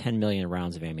additional 10 million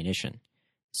rounds of ammunition.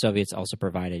 The Soviets also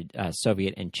provided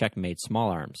Soviet and Czech-made small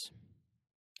arms.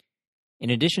 In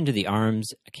addition to the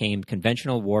arms came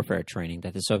conventional warfare training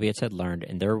that the Soviets had learned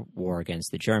in their war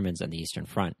against the Germans on the Eastern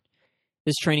Front.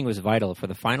 This training was vital for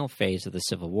the final phase of the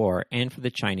Civil War and for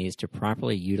the Chinese to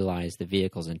properly utilize the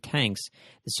vehicles and tanks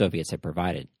the Soviets had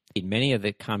provided. Many of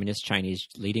the Communist Chinese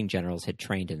leading generals had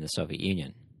trained in the Soviet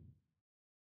Union.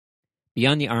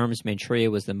 Beyond the arms,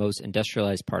 Manchuria was the most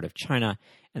industrialized part of China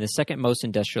and the second most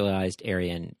industrialized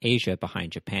area in Asia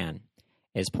behind Japan.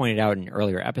 As pointed out in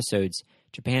earlier episodes,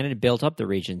 Japan had built up the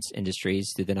region's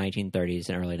industries through the 1930s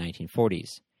and early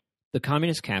 1940s. The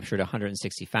Communists captured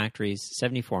 160 factories,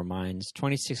 74 mines,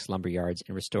 26 lumber yards,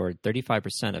 and restored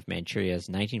 35% of Manchuria's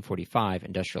 1945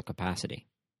 industrial capacity.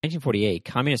 In 1948,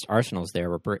 Communist arsenals there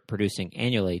were producing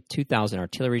annually 2,000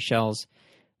 artillery shells,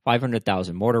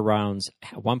 500,000 mortar rounds,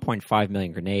 1.5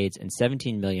 million grenades, and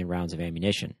 17 million rounds of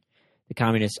ammunition. The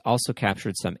Communists also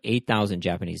captured some 8,000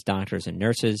 Japanese doctors and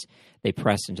nurses they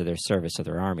pressed into their service of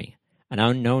their army. An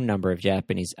unknown number of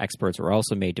Japanese experts were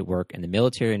also made to work in the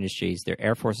military industries, their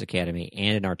Air Force Academy,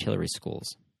 and in artillery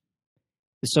schools.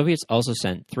 The Soviets also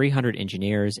sent 300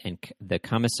 engineers and the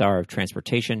Commissar of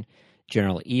Transportation,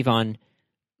 General Ivan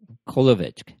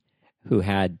Kolovich, who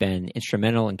had been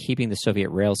instrumental in keeping the Soviet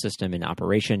rail system in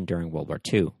operation during World War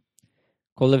II.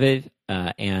 Kolovich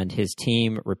and his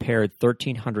team repaired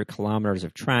 1,300 kilometers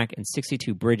of track and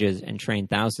 62 bridges and trained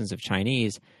thousands of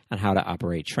Chinese on how to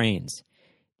operate trains.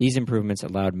 These improvements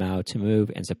allowed Mao to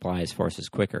move and supply his forces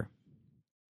quicker.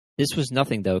 This was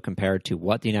nothing, though, compared to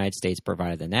what the United States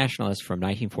provided the Nationalists from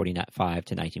 1945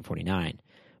 to 1949.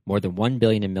 More than $1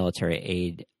 billion in military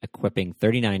aid, equipping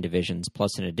 39 divisions,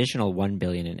 plus an additional $1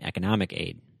 billion in economic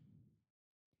aid.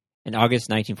 In August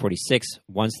 1946,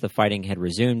 once the fighting had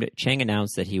resumed, Chiang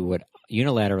announced that he would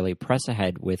unilaterally press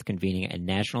ahead with convening a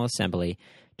National Assembly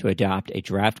to adopt a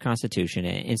draft constitution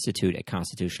and institute a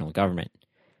constitutional government.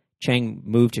 Chiang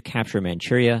moved to capture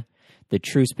Manchuria. The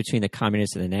truce between the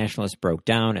Communists and the Nationalists broke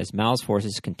down as Mao's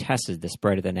forces contested the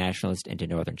spread of the Nationalists into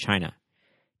northern China.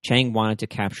 Chiang wanted to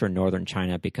capture northern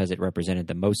China because it represented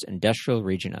the most industrial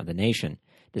region of the nation,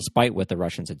 despite what the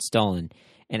Russians had stolen,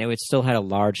 and it still had a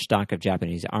large stock of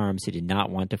Japanese arms he did not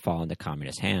want to fall into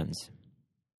Communist hands.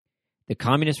 The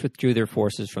Communists withdrew their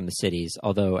forces from the cities,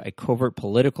 although a covert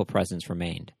political presence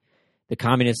remained. The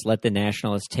Communists let the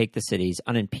Nationalists take the cities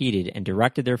unimpeded and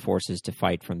directed their forces to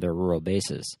fight from their rural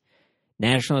bases.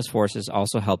 Nationalist forces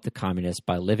also helped the Communists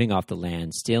by living off the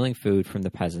land, stealing food from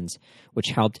the peasants, which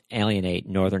helped alienate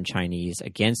northern Chinese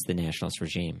against the Nationalist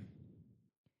regime.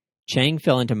 Chiang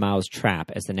fell into Mao's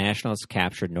trap as the Nationalists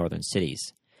captured northern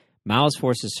cities, Mao's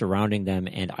forces surrounding them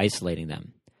and isolating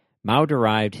them. Mao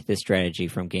derived this strategy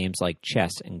from games like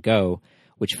chess and Go,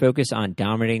 which focus on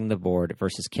dominating the board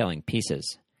versus killing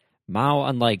pieces. Mao,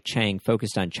 unlike Chiang,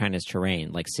 focused on China's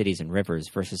terrain, like cities and rivers,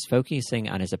 versus focusing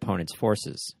on his opponent's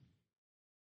forces.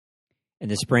 In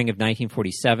the spring of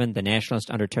 1947, the Nationalists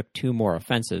undertook two more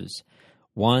offensives,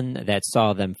 one that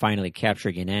saw them finally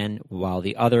capture Yan'an, while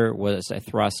the other was a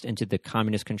thrust into the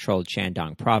Communist-controlled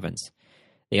Shandong province.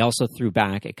 They also threw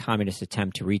back a Communist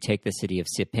attempt to retake the city of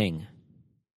Siping.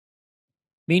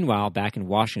 Meanwhile, back in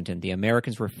Washington, the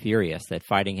Americans were furious that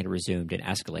fighting had resumed and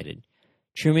escalated.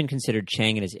 Truman considered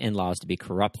Chiang and his in-laws to be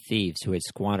corrupt thieves who had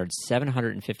squandered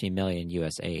 $750 million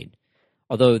U.S. aid.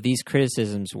 Although these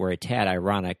criticisms were a tad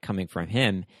ironic coming from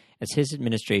him, as his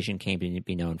administration came to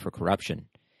be known for corruption.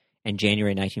 In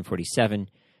January 1947,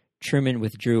 Truman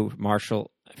withdrew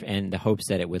Marshall in the hopes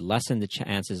that it would lessen the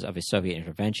chances of a Soviet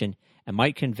intervention and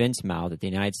might convince Mao that the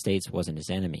United States wasn't his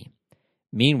enemy.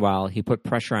 Meanwhile, he put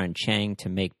pressure on Chiang to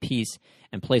make peace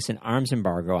and place an arms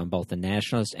embargo on both the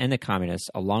Nationalists and the Communists,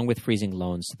 along with freezing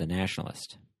loans to the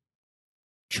Nationalists.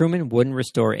 Truman wouldn't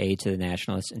restore aid to the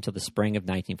Nationalists until the spring of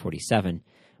 1947,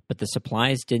 but the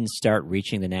supplies didn't start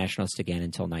reaching the Nationalists again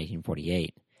until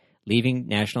 1948, leaving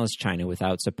Nationalist China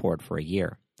without support for a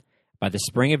year. By the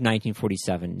spring of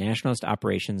 1947, Nationalist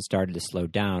operations started to slow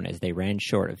down as they ran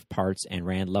short of parts and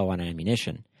ran low on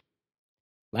ammunition.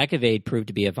 Lack of aid proved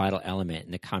to be a vital element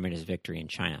in the Communist victory in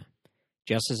China.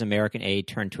 Just as American aid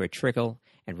turned to a trickle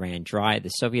and ran dry, the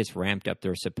Soviets ramped up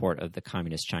their support of the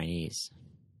Communist Chinese.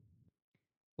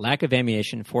 Lack of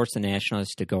ammunition forced the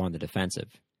Nationalists to go on the defensive.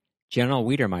 General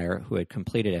Wiedermeyer, who had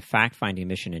completed a fact-finding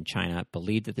mission in China,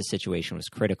 believed that the situation was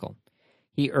critical.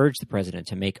 He urged the president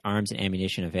to make arms and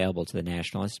ammunition available to the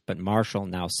Nationalists, but Marshall,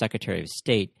 now Secretary of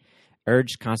State,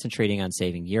 urged concentrating on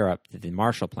saving Europe through the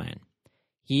Marshall Plan.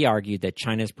 He argued that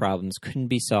China's problems couldn't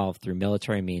be solved through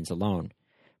military means alone.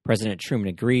 President Truman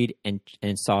agreed and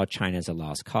saw China as a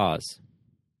lost cause.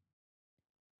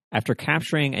 After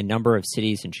capturing a number of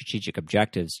cities and strategic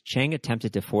objectives, Chiang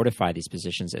attempted to fortify these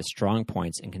positions as strong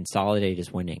points and consolidate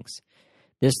his winnings.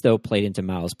 This, though, played into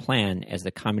Mao's plan as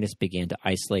the Communists began to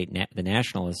isolate the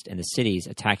Nationalists in the cities,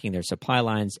 attacking their supply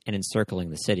lines and encircling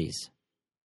the cities.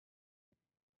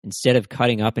 Instead of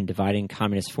cutting up and dividing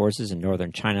Communist forces in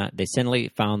northern China, they suddenly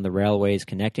found the railways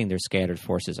connecting their scattered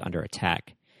forces under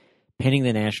attack, pinning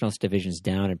the Nationalist divisions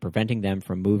down and preventing them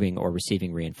from moving or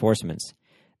receiving reinforcements.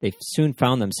 They soon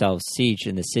found themselves sieged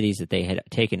in the cities that they had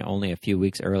taken only a few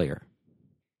weeks earlier.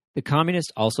 The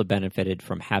Communists also benefited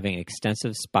from having an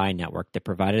extensive spy network that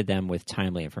provided them with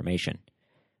timely information.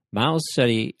 Mao's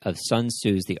study of Sun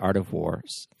Tzu's The Art of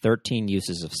War's 13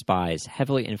 uses of spies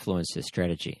heavily influenced his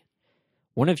strategy.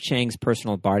 One of Chiang's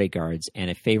personal bodyguards and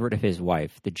a favorite of his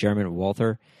wife, the German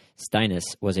Walther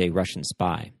Steinitz, was a Russian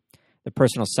spy. The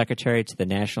personal secretary to the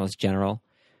Nationalist general,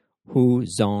 Hu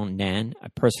Zhongnan, a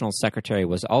personal secretary,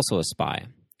 was also a spy.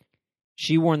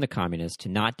 She warned the Communists to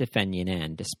not defend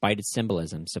Yan'an despite its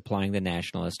symbolism supplying the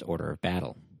Nationalist order of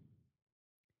battle.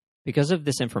 Because of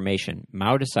this information,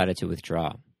 Mao decided to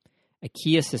withdraw. A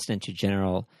key assistant to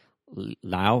General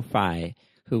Lao Fai,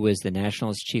 who was the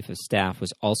Nationalist chief of staff,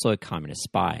 was also a Communist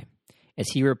spy, as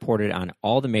he reported on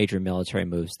all the major military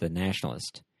moves of the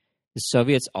Nationalists. The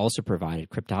Soviets also provided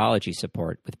cryptology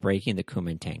support with breaking the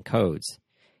Kuomintang codes.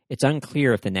 It's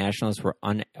unclear if the Nationalists were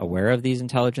unaware of these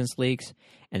intelligence leaks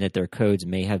and that their codes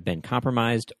may have been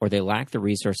compromised, or they lacked the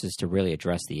resources to really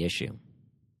address the issue.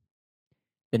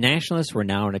 The Nationalists were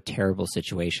now in a terrible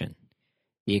situation.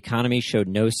 The economy showed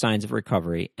no signs of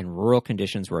recovery, and rural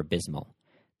conditions were abysmal.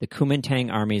 The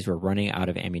Kuomintang armies were running out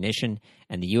of ammunition,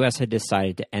 and the U.S. had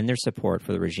decided to end their support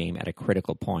for the regime at a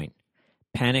critical point.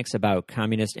 Panics about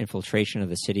communist infiltration of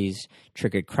the cities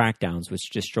triggered crackdowns which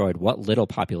destroyed what little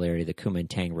popularity the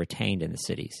Kuomintang retained in the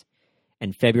cities.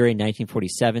 In February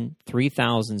 1947,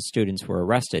 3,000 students were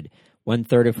arrested,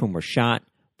 one-third of whom were shot,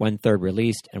 one-third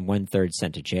released, and one-third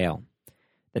sent to jail.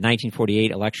 The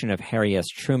 1948 election of Harry S.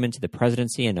 Truman to the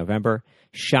presidency in November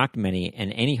shocked many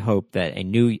and any hope that a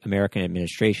new American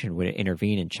administration would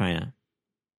intervene in China.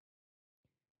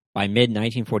 By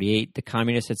mid-1948, the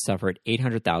Communists had suffered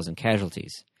 800,000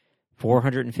 casualties.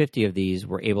 450 of these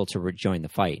were able to rejoin the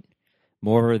fight.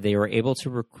 Moreover, they were able to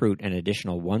recruit an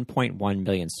additional 1.1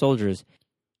 million soldiers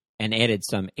and added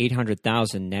some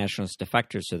 800,000 nationalist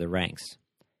defectors to the ranks.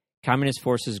 Communist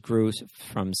forces grew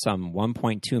from some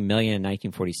 1.2 million in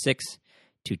 1946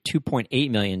 to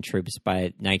 2.8 million troops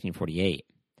by 1948.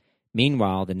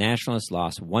 Meanwhile, the Nationalists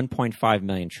lost 1.5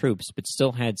 million troops, but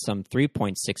still had some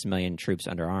 3.6 million troops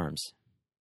under arms.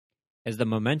 As the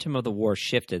momentum of the war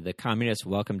shifted, the Communists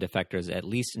welcomed defectors at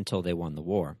least until they won the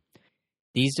war.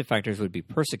 These defectors would be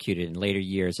persecuted in later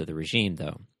years of the regime,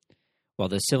 though. While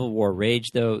the Civil War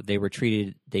raged, though, they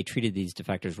treated these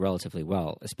defectors relatively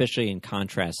well, especially in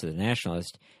contrast to the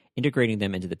Nationalists, integrating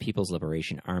them into the People's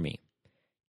Liberation Army.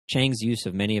 Chiang's use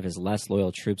of many of his less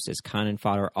loyal troops as cannon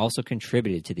fodder also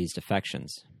contributed to these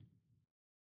defections.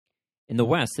 In the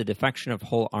West, the defection of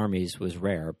whole armies was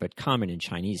rare, but common in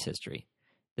Chinese history.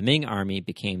 The Ming Army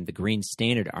became the Green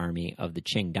Standard Army of the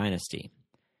Qing dynasty.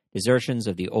 Desertions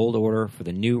of the old order for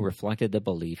the new reflected the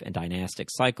belief in dynastic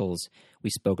cycles we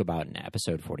spoke about in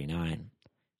episode 49.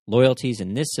 Loyalties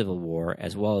in this civil war,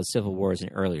 as well as civil wars in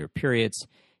earlier periods,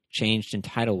 changed in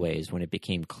tidal waves when it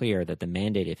became clear that the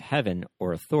mandate of heaven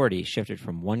or authority shifted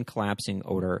from one collapsing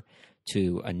order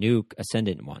to a new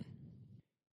ascendant one.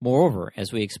 Moreover,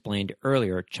 as we explained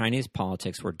earlier, Chinese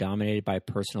politics were dominated by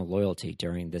personal loyalty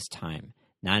during this time,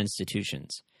 not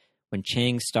institutions. When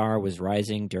Chiang's star was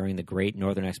rising during the Great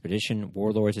Northern Expedition,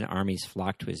 warlords and armies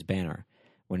flocked to his banner.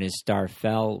 When his star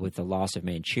fell with the loss of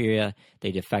Manchuria,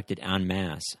 they defected en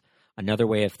masse. Another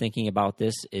way of thinking about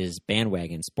this is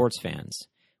bandwagon sports fans.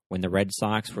 When the Red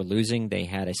Sox were losing, they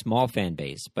had a small fan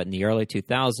base, but in the early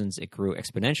 2000s, it grew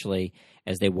exponentially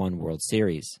as they won World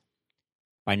Series.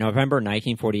 By November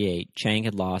 1948, Chiang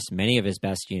had lost many of his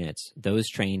best units, those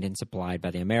trained and supplied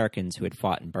by the Americans who had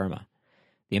fought in Burma.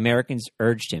 The Americans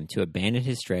urged him to abandon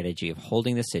his strategy of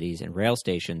holding the cities and rail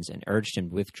stations and urged him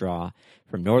to withdraw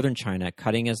from northern China,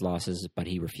 cutting his losses, but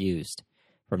he refused.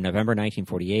 From November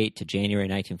 1948 to January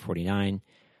 1949,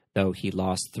 though he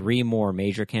lost 3 more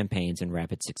major campaigns in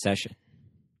rapid succession.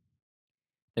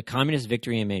 The communist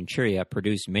victory in Manchuria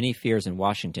produced many fears in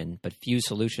Washington, but few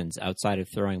solutions outside of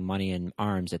throwing money and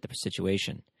arms at the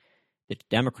situation. The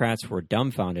Democrats were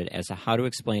dumbfounded as to how to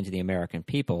explain to the American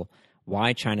people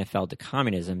why China fell to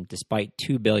communism despite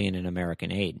 $2 billion in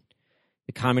American aid.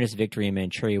 The communist victory in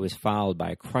Manchuria was followed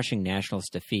by crushing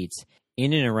nationalist defeats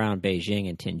in and around Beijing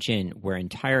and Tianjin, where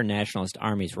entire nationalist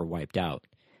armies were wiped out.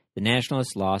 The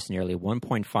Nationalists lost nearly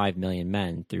 1.5 million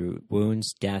men through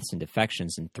wounds, deaths, and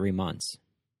defections in 3 months.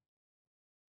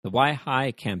 The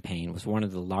Weihai campaign was one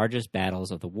of the largest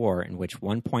battles of the war, in which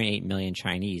 1.8 million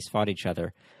Chinese fought each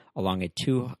other along a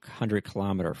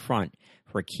 200-kilometer front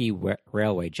for a key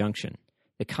railway junction.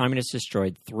 The Communists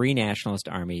destroyed 3 nationalist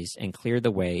armies and cleared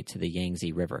the way to the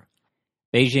Yangtze River.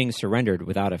 Beijing surrendered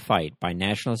without a fight by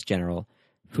Nationalist General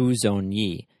Hu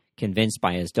Zhongyi, convinced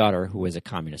by his daughter, who was a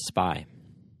communist spy.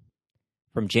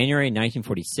 From January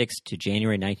 1946 to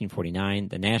January 1949,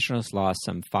 the Nationalists lost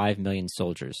some 5 million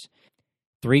soldiers,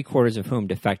 3/4 of whom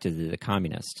defected to the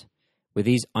Communists. With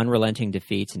these unrelenting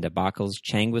defeats and debacles,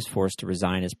 Chiang was forced to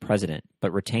resign as president,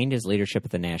 but retained his leadership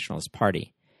of the Nationalist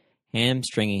Party,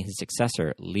 hamstringing his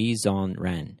successor, Li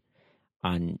Zhongren.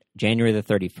 On January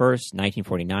 31st,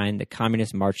 1949, the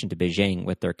Communists marched into Beijing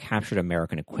with their captured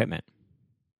American equipment.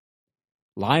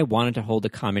 Lai wanted to hold the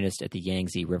Communists at the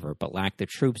Yangtze River, but lacked the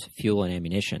troops, fuel, and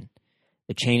ammunition.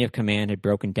 The chain of command had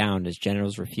broken down as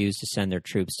generals refused to send their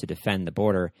troops to defend the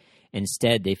border.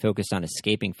 Instead, they focused on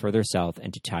escaping further south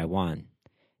into Taiwan.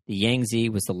 The Yangtze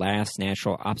was the last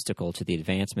natural obstacle to the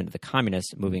advancement of the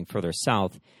Communists moving further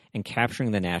south and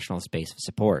capturing the nationalist base of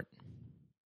support.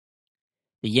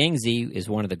 The Yangtze is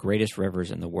one of the greatest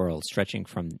rivers in the world, stretching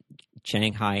from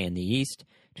Shanghai in the east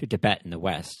to Tibet in the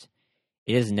west.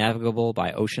 It is navigable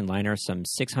by ocean liner some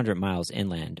 600 miles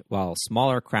inland, while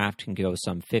smaller craft can go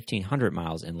some 1,500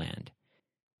 miles inland.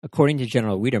 According to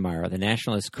General Wiedemeyer, the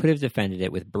Nationalists could have defended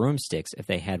it with broomsticks if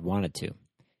they had wanted to.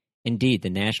 Indeed, the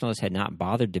Nationalists had not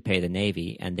bothered to pay the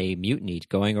Navy, and they mutinied,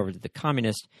 going over to the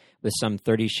Communists with some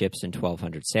 30 ships and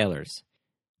 1,200 sailors,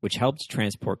 which helped to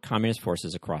transport Communist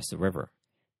forces across the river.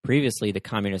 Previously, the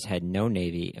Communists had no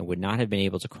navy and would not have been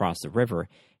able to cross the river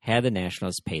had the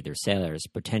Nationalists paid their sailors,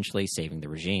 potentially saving the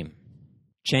regime.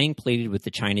 Chiang pleaded with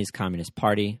the Chinese Communist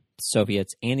Party,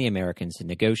 Soviets, and the Americans to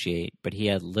negotiate, but he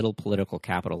had little political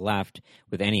capital left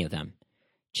with any of them.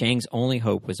 Chiang's only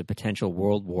hope was a potential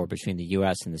world war between the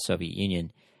U.S. and the Soviet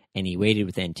Union, and he waited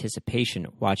with anticipation,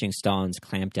 watching Stalin's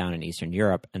clamp down in Eastern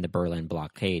Europe and the Berlin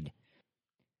blockade.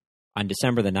 On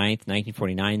December the 9th,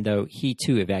 1949, though, he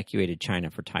too evacuated China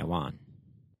for Taiwan.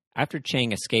 After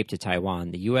Chiang escaped to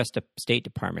Taiwan, the U.S. State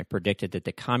Department predicted that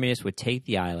the Communists would take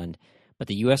the island, but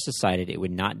the U.S. decided it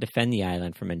would not defend the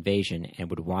island from invasion and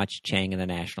would watch Chiang and the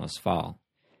Nationalists fall.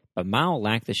 But Mao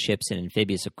lacked the ships and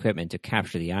amphibious equipment to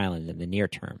capture the island in the near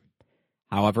term.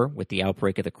 However, with the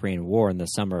outbreak of the Korean War in the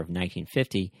summer of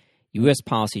 1950, U.S.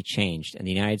 policy changed, and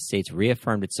the United States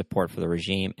reaffirmed its support for the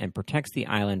regime and protects the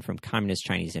island from communist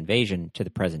Chinese invasion to the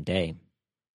present day.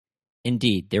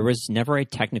 Indeed, there was never a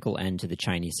technical end to the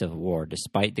Chinese Civil War,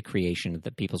 despite the creation of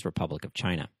the People's Republic of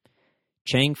China.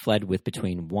 Chiang fled with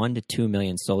between 1 to 2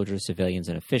 million soldiers, civilians,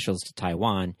 and officials to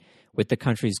Taiwan, with the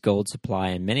country's gold supply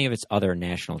and many of its other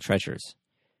national treasures.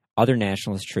 Other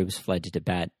nationalist troops fled to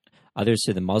Tibet, others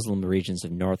to the Muslim regions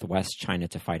of northwest China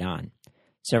to fight on.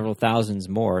 Several thousands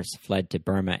more fled to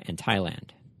Burma and Thailand.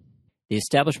 The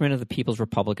establishment of the People's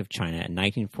Republic of China in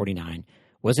 1949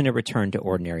 wasn't a return to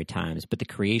ordinary times, but the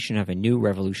creation of a new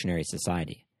revolutionary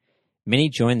society. Many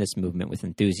joined this movement with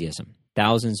enthusiasm.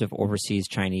 Thousands of overseas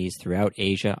Chinese throughout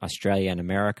Asia, Australia, and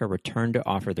America returned to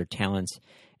offer their talents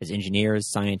as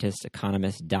engineers, scientists,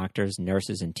 economists, doctors,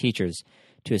 nurses, and teachers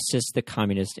to assist the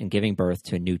communists in giving birth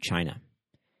to a new China.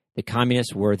 The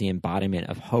communists were the embodiment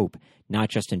of hope, not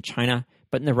just in China,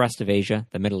 but in the rest of Asia,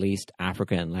 the Middle East,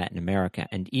 Africa, and Latin America,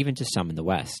 and even to some in the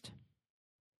West.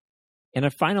 In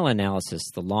a final analysis,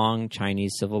 the long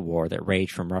Chinese Civil War that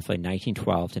raged from roughly 1912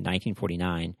 to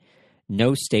 1949,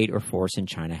 no state or force in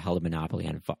China held a monopoly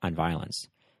on violence.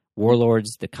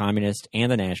 Warlords, the Communists,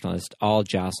 and the Nationalists all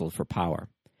jostled for power.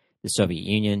 The Soviet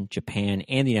Union, Japan,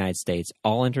 and the United States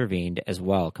all intervened as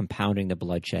well, compounding the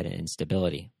bloodshed and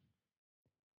instability.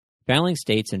 Failing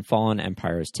states and fallen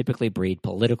empires typically breed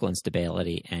political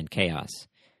instability and chaos.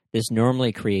 This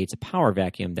normally creates a power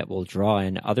vacuum that will draw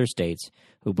in other states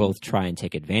who both try and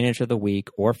take advantage of the weak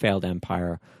or failed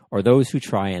empire, or those who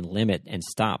try and limit and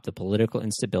stop the political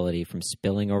instability from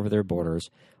spilling over their borders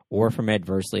or from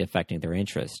adversely affecting their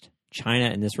interest. China,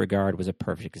 in this regard, was a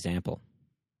perfect example.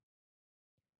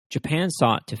 Japan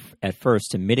sought at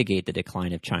first to mitigate the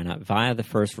decline of China via the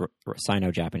First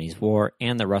Sino-Japanese War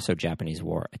and the Russo-Japanese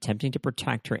War, attempting to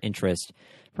protect her interest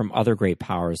from other great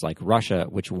powers like Russia,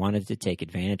 which wanted to take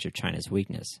advantage of China's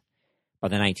weakness. By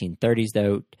the 1930s,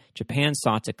 though, Japan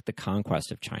sought the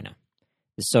conquest of China.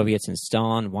 The Soviets and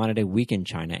Stalin wanted a weakened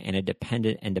China and a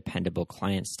dependent and dependable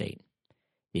client state.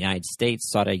 The United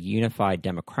States sought a unified,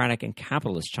 democratic, and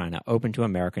capitalist China open to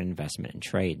American investment and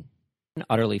trade.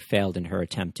 Utterly failed in her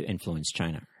attempt to influence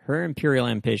China. Her imperial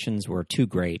ambitions were too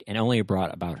great and only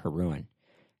brought about her ruin.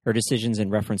 Her decisions in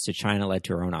reference to China led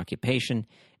to her own occupation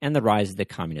and the rise of the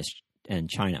communists in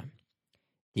China,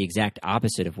 the exact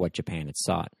opposite of what Japan had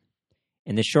sought.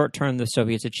 In the short term, the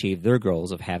Soviets achieved their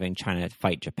goals of having China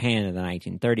fight Japan in the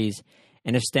 1930s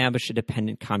and establish a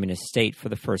dependent communist state for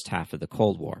the first half of the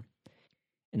Cold War.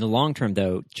 In the long term,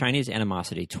 though, Chinese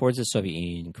animosity towards the Soviet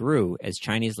Union grew as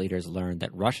Chinese leaders learned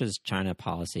that Russia's China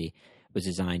policy was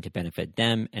designed to benefit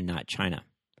them and not China.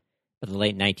 By the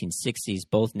late 1960s,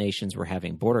 both nations were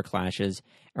having border clashes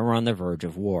and were on the verge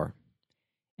of war.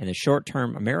 In the short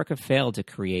term, America failed to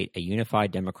create a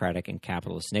unified democratic and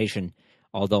capitalist nation,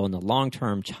 although in the long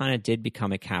term, China did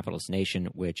become a capitalist nation,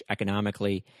 which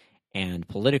economically and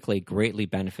politically greatly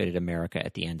benefited America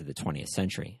at the end of the 20th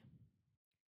century.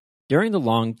 During the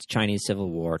long Chinese Civil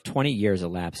War, 20 years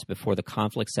elapsed before the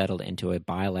conflict settled into a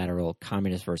bilateral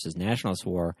communist versus nationalist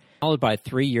war, followed by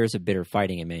 3 years of bitter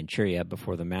fighting in Manchuria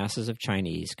before the masses of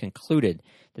Chinese concluded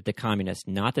that the communists,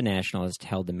 not the nationalists,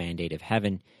 held the mandate of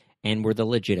heaven and were the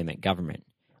legitimate government.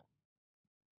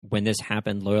 When this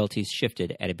happened, loyalties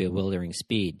shifted at a bewildering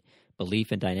speed.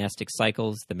 Belief in dynastic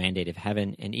cycles, the mandate of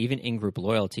heaven, and even in-group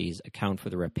loyalties account for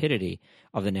the rapidity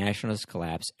of the nationalist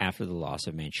collapse after the loss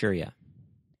of Manchuria.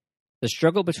 The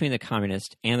struggle between the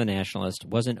communist and the nationalist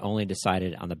wasn't only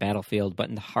decided on the battlefield, but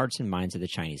in the hearts and minds of the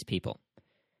Chinese people.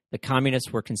 The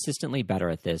communists were consistently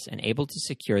better at this and able to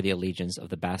secure the allegiance of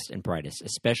the best and brightest,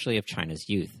 especially of China's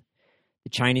youth. The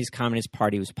Chinese Communist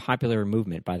Party was a popular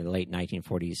movement by the late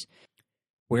 1940s,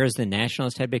 whereas the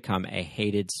nationalists had become a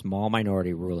hated small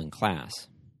minority ruling class.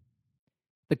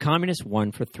 The communists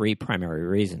won for three primary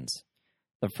reasons.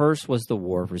 The first was the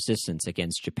War of Resistance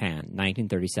against Japan,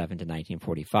 1937 to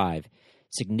 1945,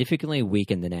 significantly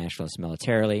weakened the Nationalists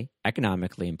militarily,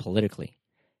 economically, and politically.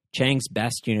 Chiang's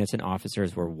best units and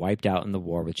officers were wiped out in the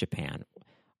war with Japan,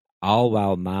 all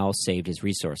while Mao saved his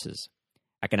resources.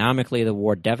 Economically, the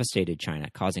war devastated China,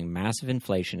 causing massive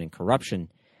inflation and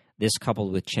corruption. This,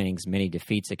 coupled with Chiang's many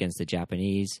defeats against the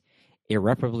Japanese,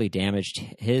 irreparably damaged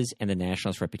his and the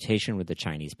Nationalist reputation with the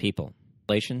Chinese people.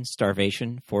 Inflation,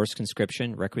 starvation, forced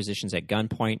conscription, requisitions at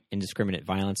gunpoint, indiscriminate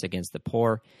violence against the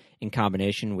poor, in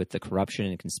combination with the corruption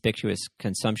and conspicuous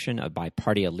consumption by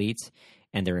party elites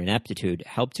and their ineptitude,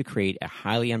 helped to create a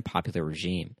highly unpopular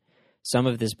regime. Some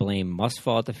of this blame must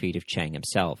fall at the feet of Chiang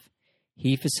himself.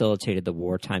 He facilitated the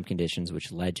wartime conditions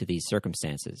which led to these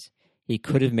circumstances. He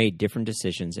could have made different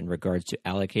decisions in regards to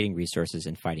allocating resources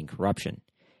and fighting corruption.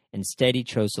 Instead, he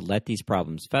chose to let these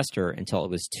problems fester until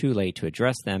it was too late to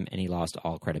address them, and he lost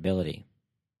all credibility.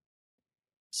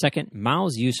 Second,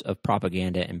 Mao's use of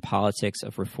propaganda and politics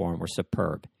of reform were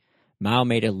superb. Mao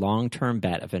made a long-term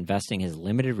bet of investing his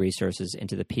limited resources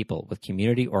into the people with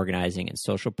community organizing and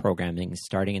social programming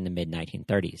starting in the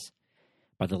mid-1930s.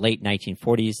 By the late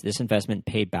 1940s, this investment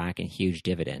paid back in huge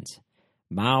dividends.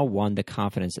 Mao won the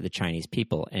confidence of the Chinese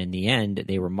people, and in the end,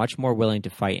 they were much more willing to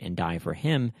fight and die for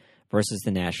him versus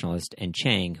the Nationalists and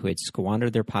Chiang, who had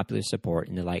squandered their popular support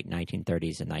in the late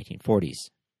 1930s and 1940s.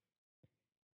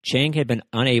 Chiang had been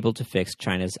unable to fix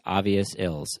China's obvious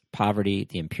ills: poverty,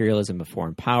 the imperialism of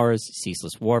foreign powers,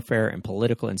 ceaseless warfare, and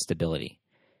political instability.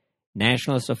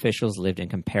 Nationalist officials lived in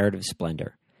comparative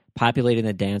splendor, populating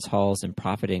the dance halls and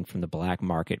profiting from the black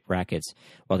market rackets,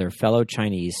 while their fellow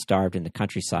Chinese starved in the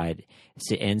countryside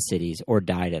and cities or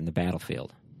died on the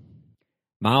battlefield.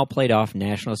 Mao played off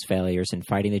nationalist failures in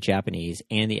fighting the Japanese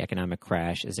and the economic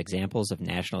crash as examples of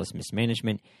nationalist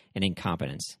mismanagement and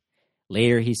incompetence.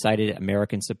 Later, he cited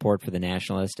American support for the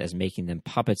nationalists as making them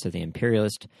puppets of the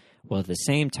imperialist, while at the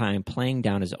same time playing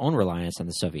down his own reliance on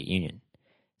the Soviet Union.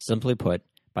 Simply put,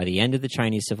 by the end of the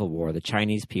Chinese Civil War, the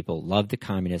Chinese people loved the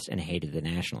communists and hated the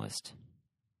nationalists.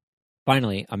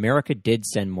 Finally, America did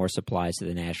send more supplies to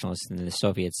the nationalists than the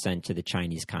Soviets sent to the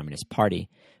Chinese Communist Party,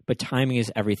 but timing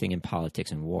is everything in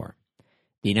politics and war.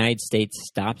 The United States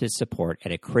stopped its support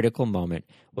at a critical moment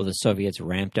while the Soviets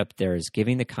ramped up theirs,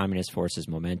 giving the communist forces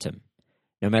momentum.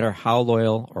 No matter how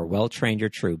loyal or well-trained your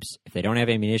troops, if they don't have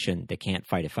ammunition, they can't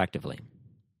fight effectively.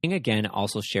 Chiang again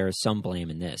also shares some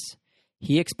blame in this.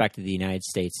 He expected the United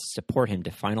States to support him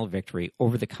to final victory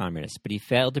over the communists, but he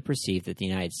failed to perceive that the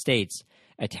United States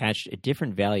attached a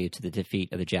different value to the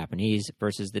defeat of the Japanese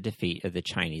versus the defeat of the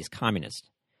Chinese communists.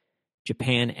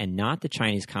 Japan and not the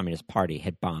Chinese Communist Party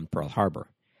had bombed Pearl Harbor.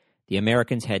 The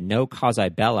Americans had no causa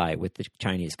belli with the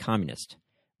Chinese communists.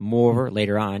 Moreover,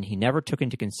 later on, he never took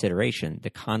into consideration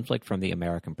the conflict from the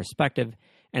American perspective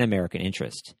and American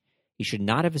interest. He should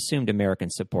not have assumed American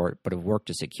support, but have worked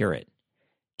to secure it.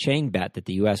 Chiang bet that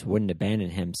the U.S. wouldn't abandon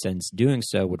him, since doing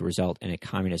so would result in a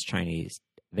communist Chinese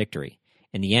victory.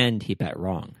 In the end, he bet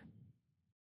wrong.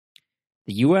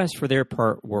 The U.S., for their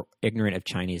part, were ignorant of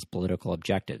Chinese political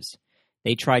objectives.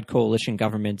 They tried coalition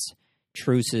governments,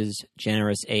 truces,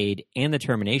 generous aid, and the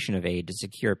termination of aid to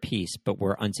secure peace, but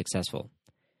were unsuccessful.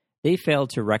 They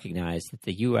failed to recognize that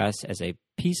the U.S. as a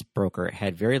peace broker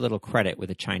had very little credit with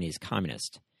the Chinese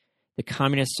communists. The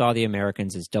communists saw the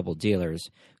Americans as double dealers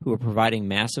who were providing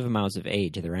massive amounts of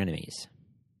aid to their enemies.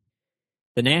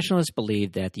 The Nationalists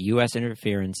believed that the U.S.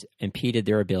 interference impeded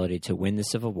their ability to win the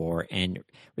Civil War and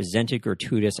resented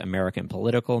gratuitous American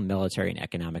political, military, and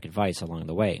economic advice along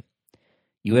the way.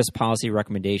 U.S. policy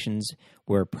recommendations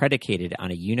were predicated on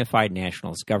a unified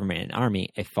nationalist government and army,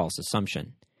 a false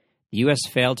assumption. The U.S.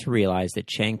 failed to realize that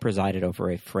Chiang presided over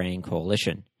a fraying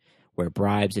coalition, where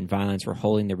bribes and violence were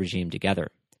holding the regime together.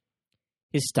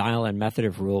 His style and method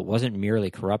of rule wasn't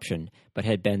merely corruption, but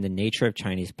had been the nature of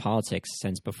Chinese politics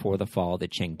since before the fall of the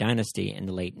Qing dynasty in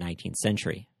the late 19th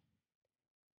century.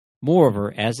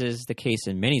 Moreover, as is the case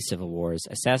in many civil wars,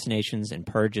 assassinations and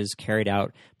purges carried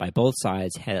out by both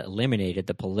sides had eliminated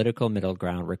the political middle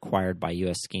ground required by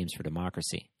U.S. schemes for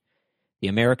democracy. The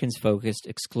Americans focused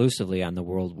exclusively on the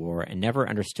World War and never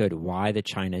understood why the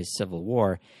China's Civil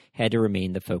War had to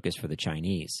remain the focus for the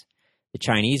Chinese. The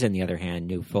Chinese, on the other hand,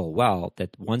 knew full well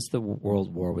that once the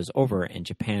World War was over and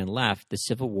Japan left, the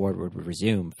Civil War would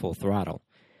resume full throttle.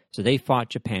 So they fought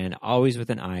Japan always with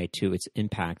an eye to its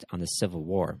impact on the Civil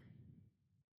War.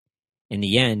 In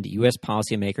the end, U.S.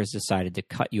 policymakers decided to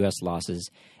cut U.S. losses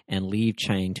and leave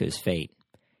Chiang to his fate.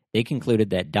 They concluded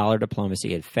that dollar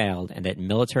diplomacy had failed and that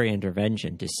military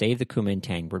intervention to save the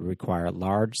Kuomintang would require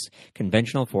large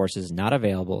conventional forces not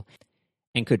available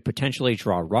and could potentially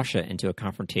draw Russia into a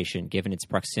confrontation given its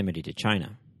proximity to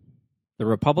China. The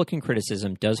Republican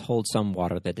criticism does hold some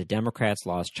water that the Democrats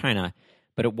lost China,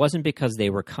 but it wasn't because they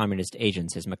were communist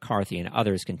agents, as McCarthy and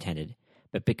others contended,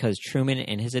 but because Truman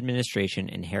and his administration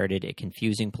inherited a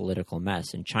confusing political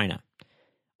mess in China.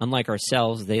 Unlike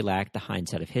ourselves, they lacked the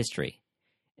hindsight of history.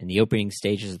 In the opening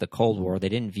stages of the Cold War, they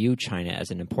didn't view China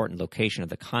as an important location of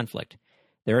the conflict.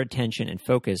 Their attention and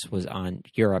focus was on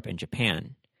Europe and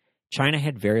Japan. China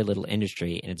had very little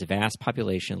industry, and its vast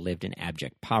population lived in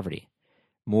abject poverty.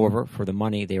 Moreover, for the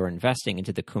money they were investing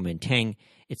into the Kuomintang,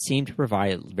 it seemed to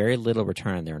provide very little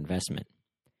return on their investment.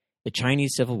 The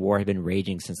Chinese Civil War had been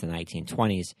raging since the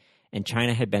 1920s, and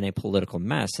China had been a political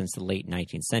mess since the late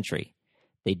 19th century.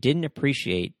 They didn't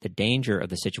appreciate the danger of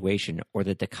the situation or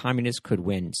that the communists could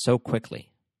win so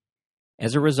quickly.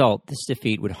 As a result, this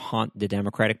defeat would haunt the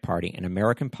Democratic Party and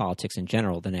American politics in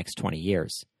general the next 20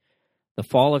 years. The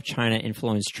fall of China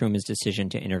influenced Truman's decision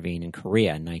to intervene in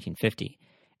Korea in 1950,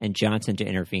 and Johnson to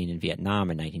intervene in Vietnam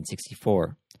in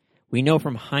 1964. We know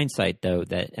from hindsight, though,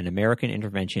 that an American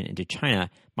intervention into China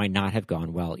might not have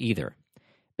gone well either,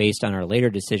 based on our later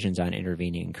decisions on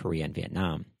intervening in Korea and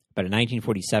Vietnam. But in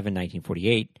 1947,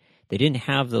 1948, they didn't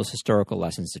have those historical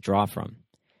lessons to draw from.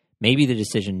 Maybe the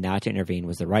decision not to intervene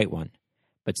was the right one,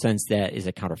 but since that is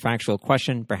a counterfactual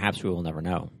question, perhaps we will never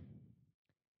know.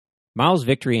 Mao's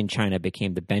victory in China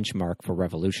became the benchmark for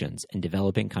revolutions in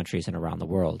developing countries and around the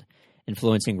world,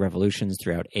 influencing revolutions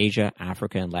throughout Asia,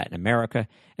 Africa, and Latin America,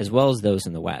 as well as those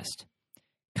in the West.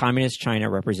 Communist China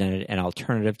represented an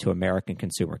alternative to American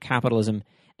consumer capitalism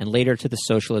and later to the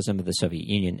socialism of the Soviet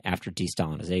Union after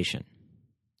de-Stalinization.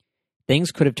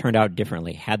 Things could have turned out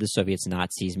differently had the Soviets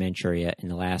not seized Manchuria in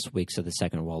the last weeks of the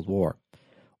Second World War,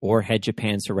 or had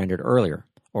Japan surrendered earlier,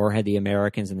 or had the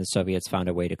Americans and the Soviets found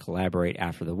a way to collaborate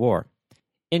after the war.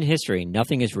 In history,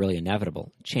 nothing is really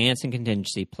inevitable. Chance and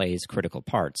contingency plays critical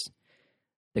parts.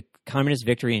 The communist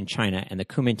victory in China and the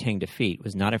Kuomintang defeat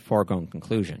was not a foregone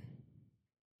conclusion.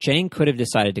 Chiang could have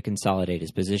decided to consolidate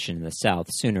his position in the South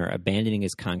sooner, abandoning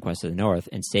his conquest of the North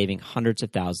and saving hundreds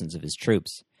of thousands of his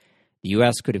troops. The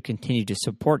U.S. could have continued to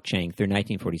support Chiang through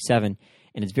 1947,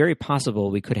 and it's very possible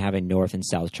we could have a North and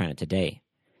South China today.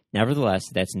 Nevertheless,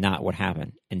 that's not what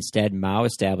happened. Instead, Mao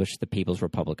established the People's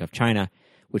Republic of China,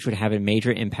 which would have a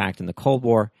major impact in the Cold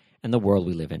War and the world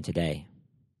we live in today.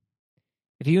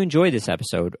 If you enjoyed this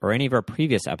episode or any of our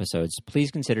previous episodes,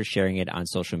 please consider sharing it on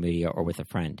social media or with a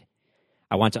friend.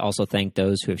 I want to also thank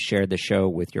those who have shared the show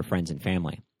with your friends and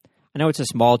family. I know it's a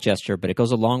small gesture, but it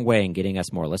goes a long way in getting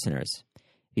us more listeners.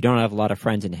 If you don't have a lot of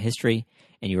friends in history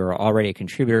and you are already a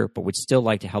contributor but would still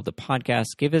like to help the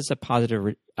podcast, give us a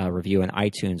positive review on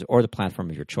iTunes or the platform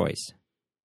of your choice.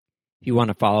 If you want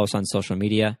to follow us on social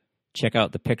media, check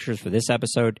out the pictures for this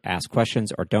episode, ask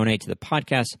questions, or donate to the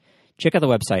podcast, check out the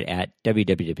website at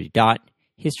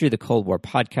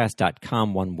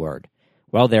www.historyofthecoldwarpodcast.com, one word.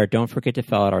 While there, don't forget to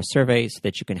fill out our survey so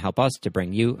that you can help us to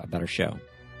bring you a better show.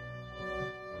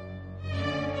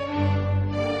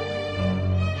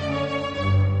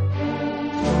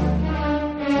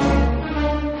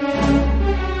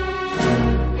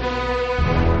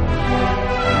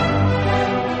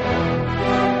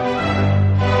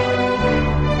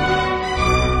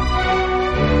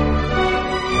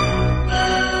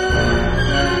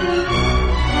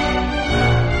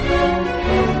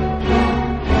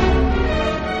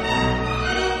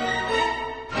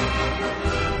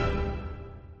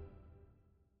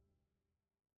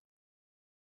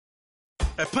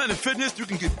 At Planet Fitness, you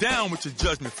can get down with your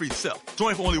judgment-free self.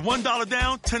 Join for only $1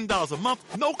 down, $10 a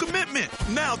month, no commitment.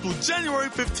 Now through January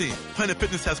 15th, Planet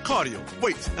Fitness has cardio,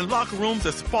 weights, and locker rooms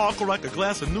that sparkle like a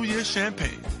glass of New Year's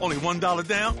champagne. Only $1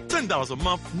 down, $10 a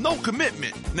month, no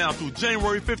commitment. Now through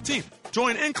January 15th.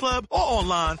 Join in club or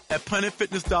online at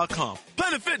planetfitness.com.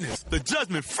 Planet Fitness, the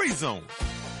judgment-free zone.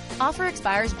 Offer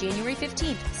expires January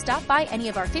 15th. Stop by any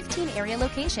of our 15 area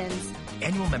locations.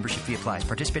 Annual membership fee applies.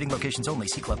 Participating locations only.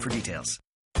 See club for details.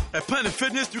 At Planet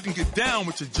Fitness, you can get down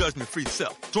with your judgment-free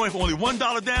self. Join for only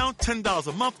 $1 down, $10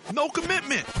 a month, no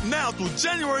commitment. Now through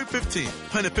January 15th,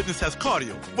 Planet Fitness has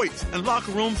cardio, weights, and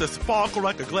locker rooms that sparkle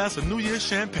like a glass of New Year's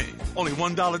champagne. Only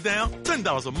 $1 down,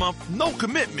 $10 a month, no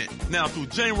commitment. Now through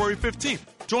January 15th.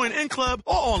 Join in club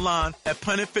or online at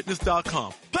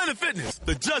planetfitness.com. Planet Fitness,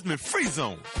 the judgment-free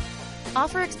zone.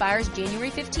 Offer expires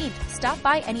January 15th. Stop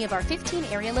by any of our 15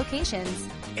 area locations.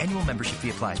 Annual membership fee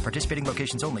applies. Participating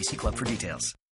locations only. See club for details.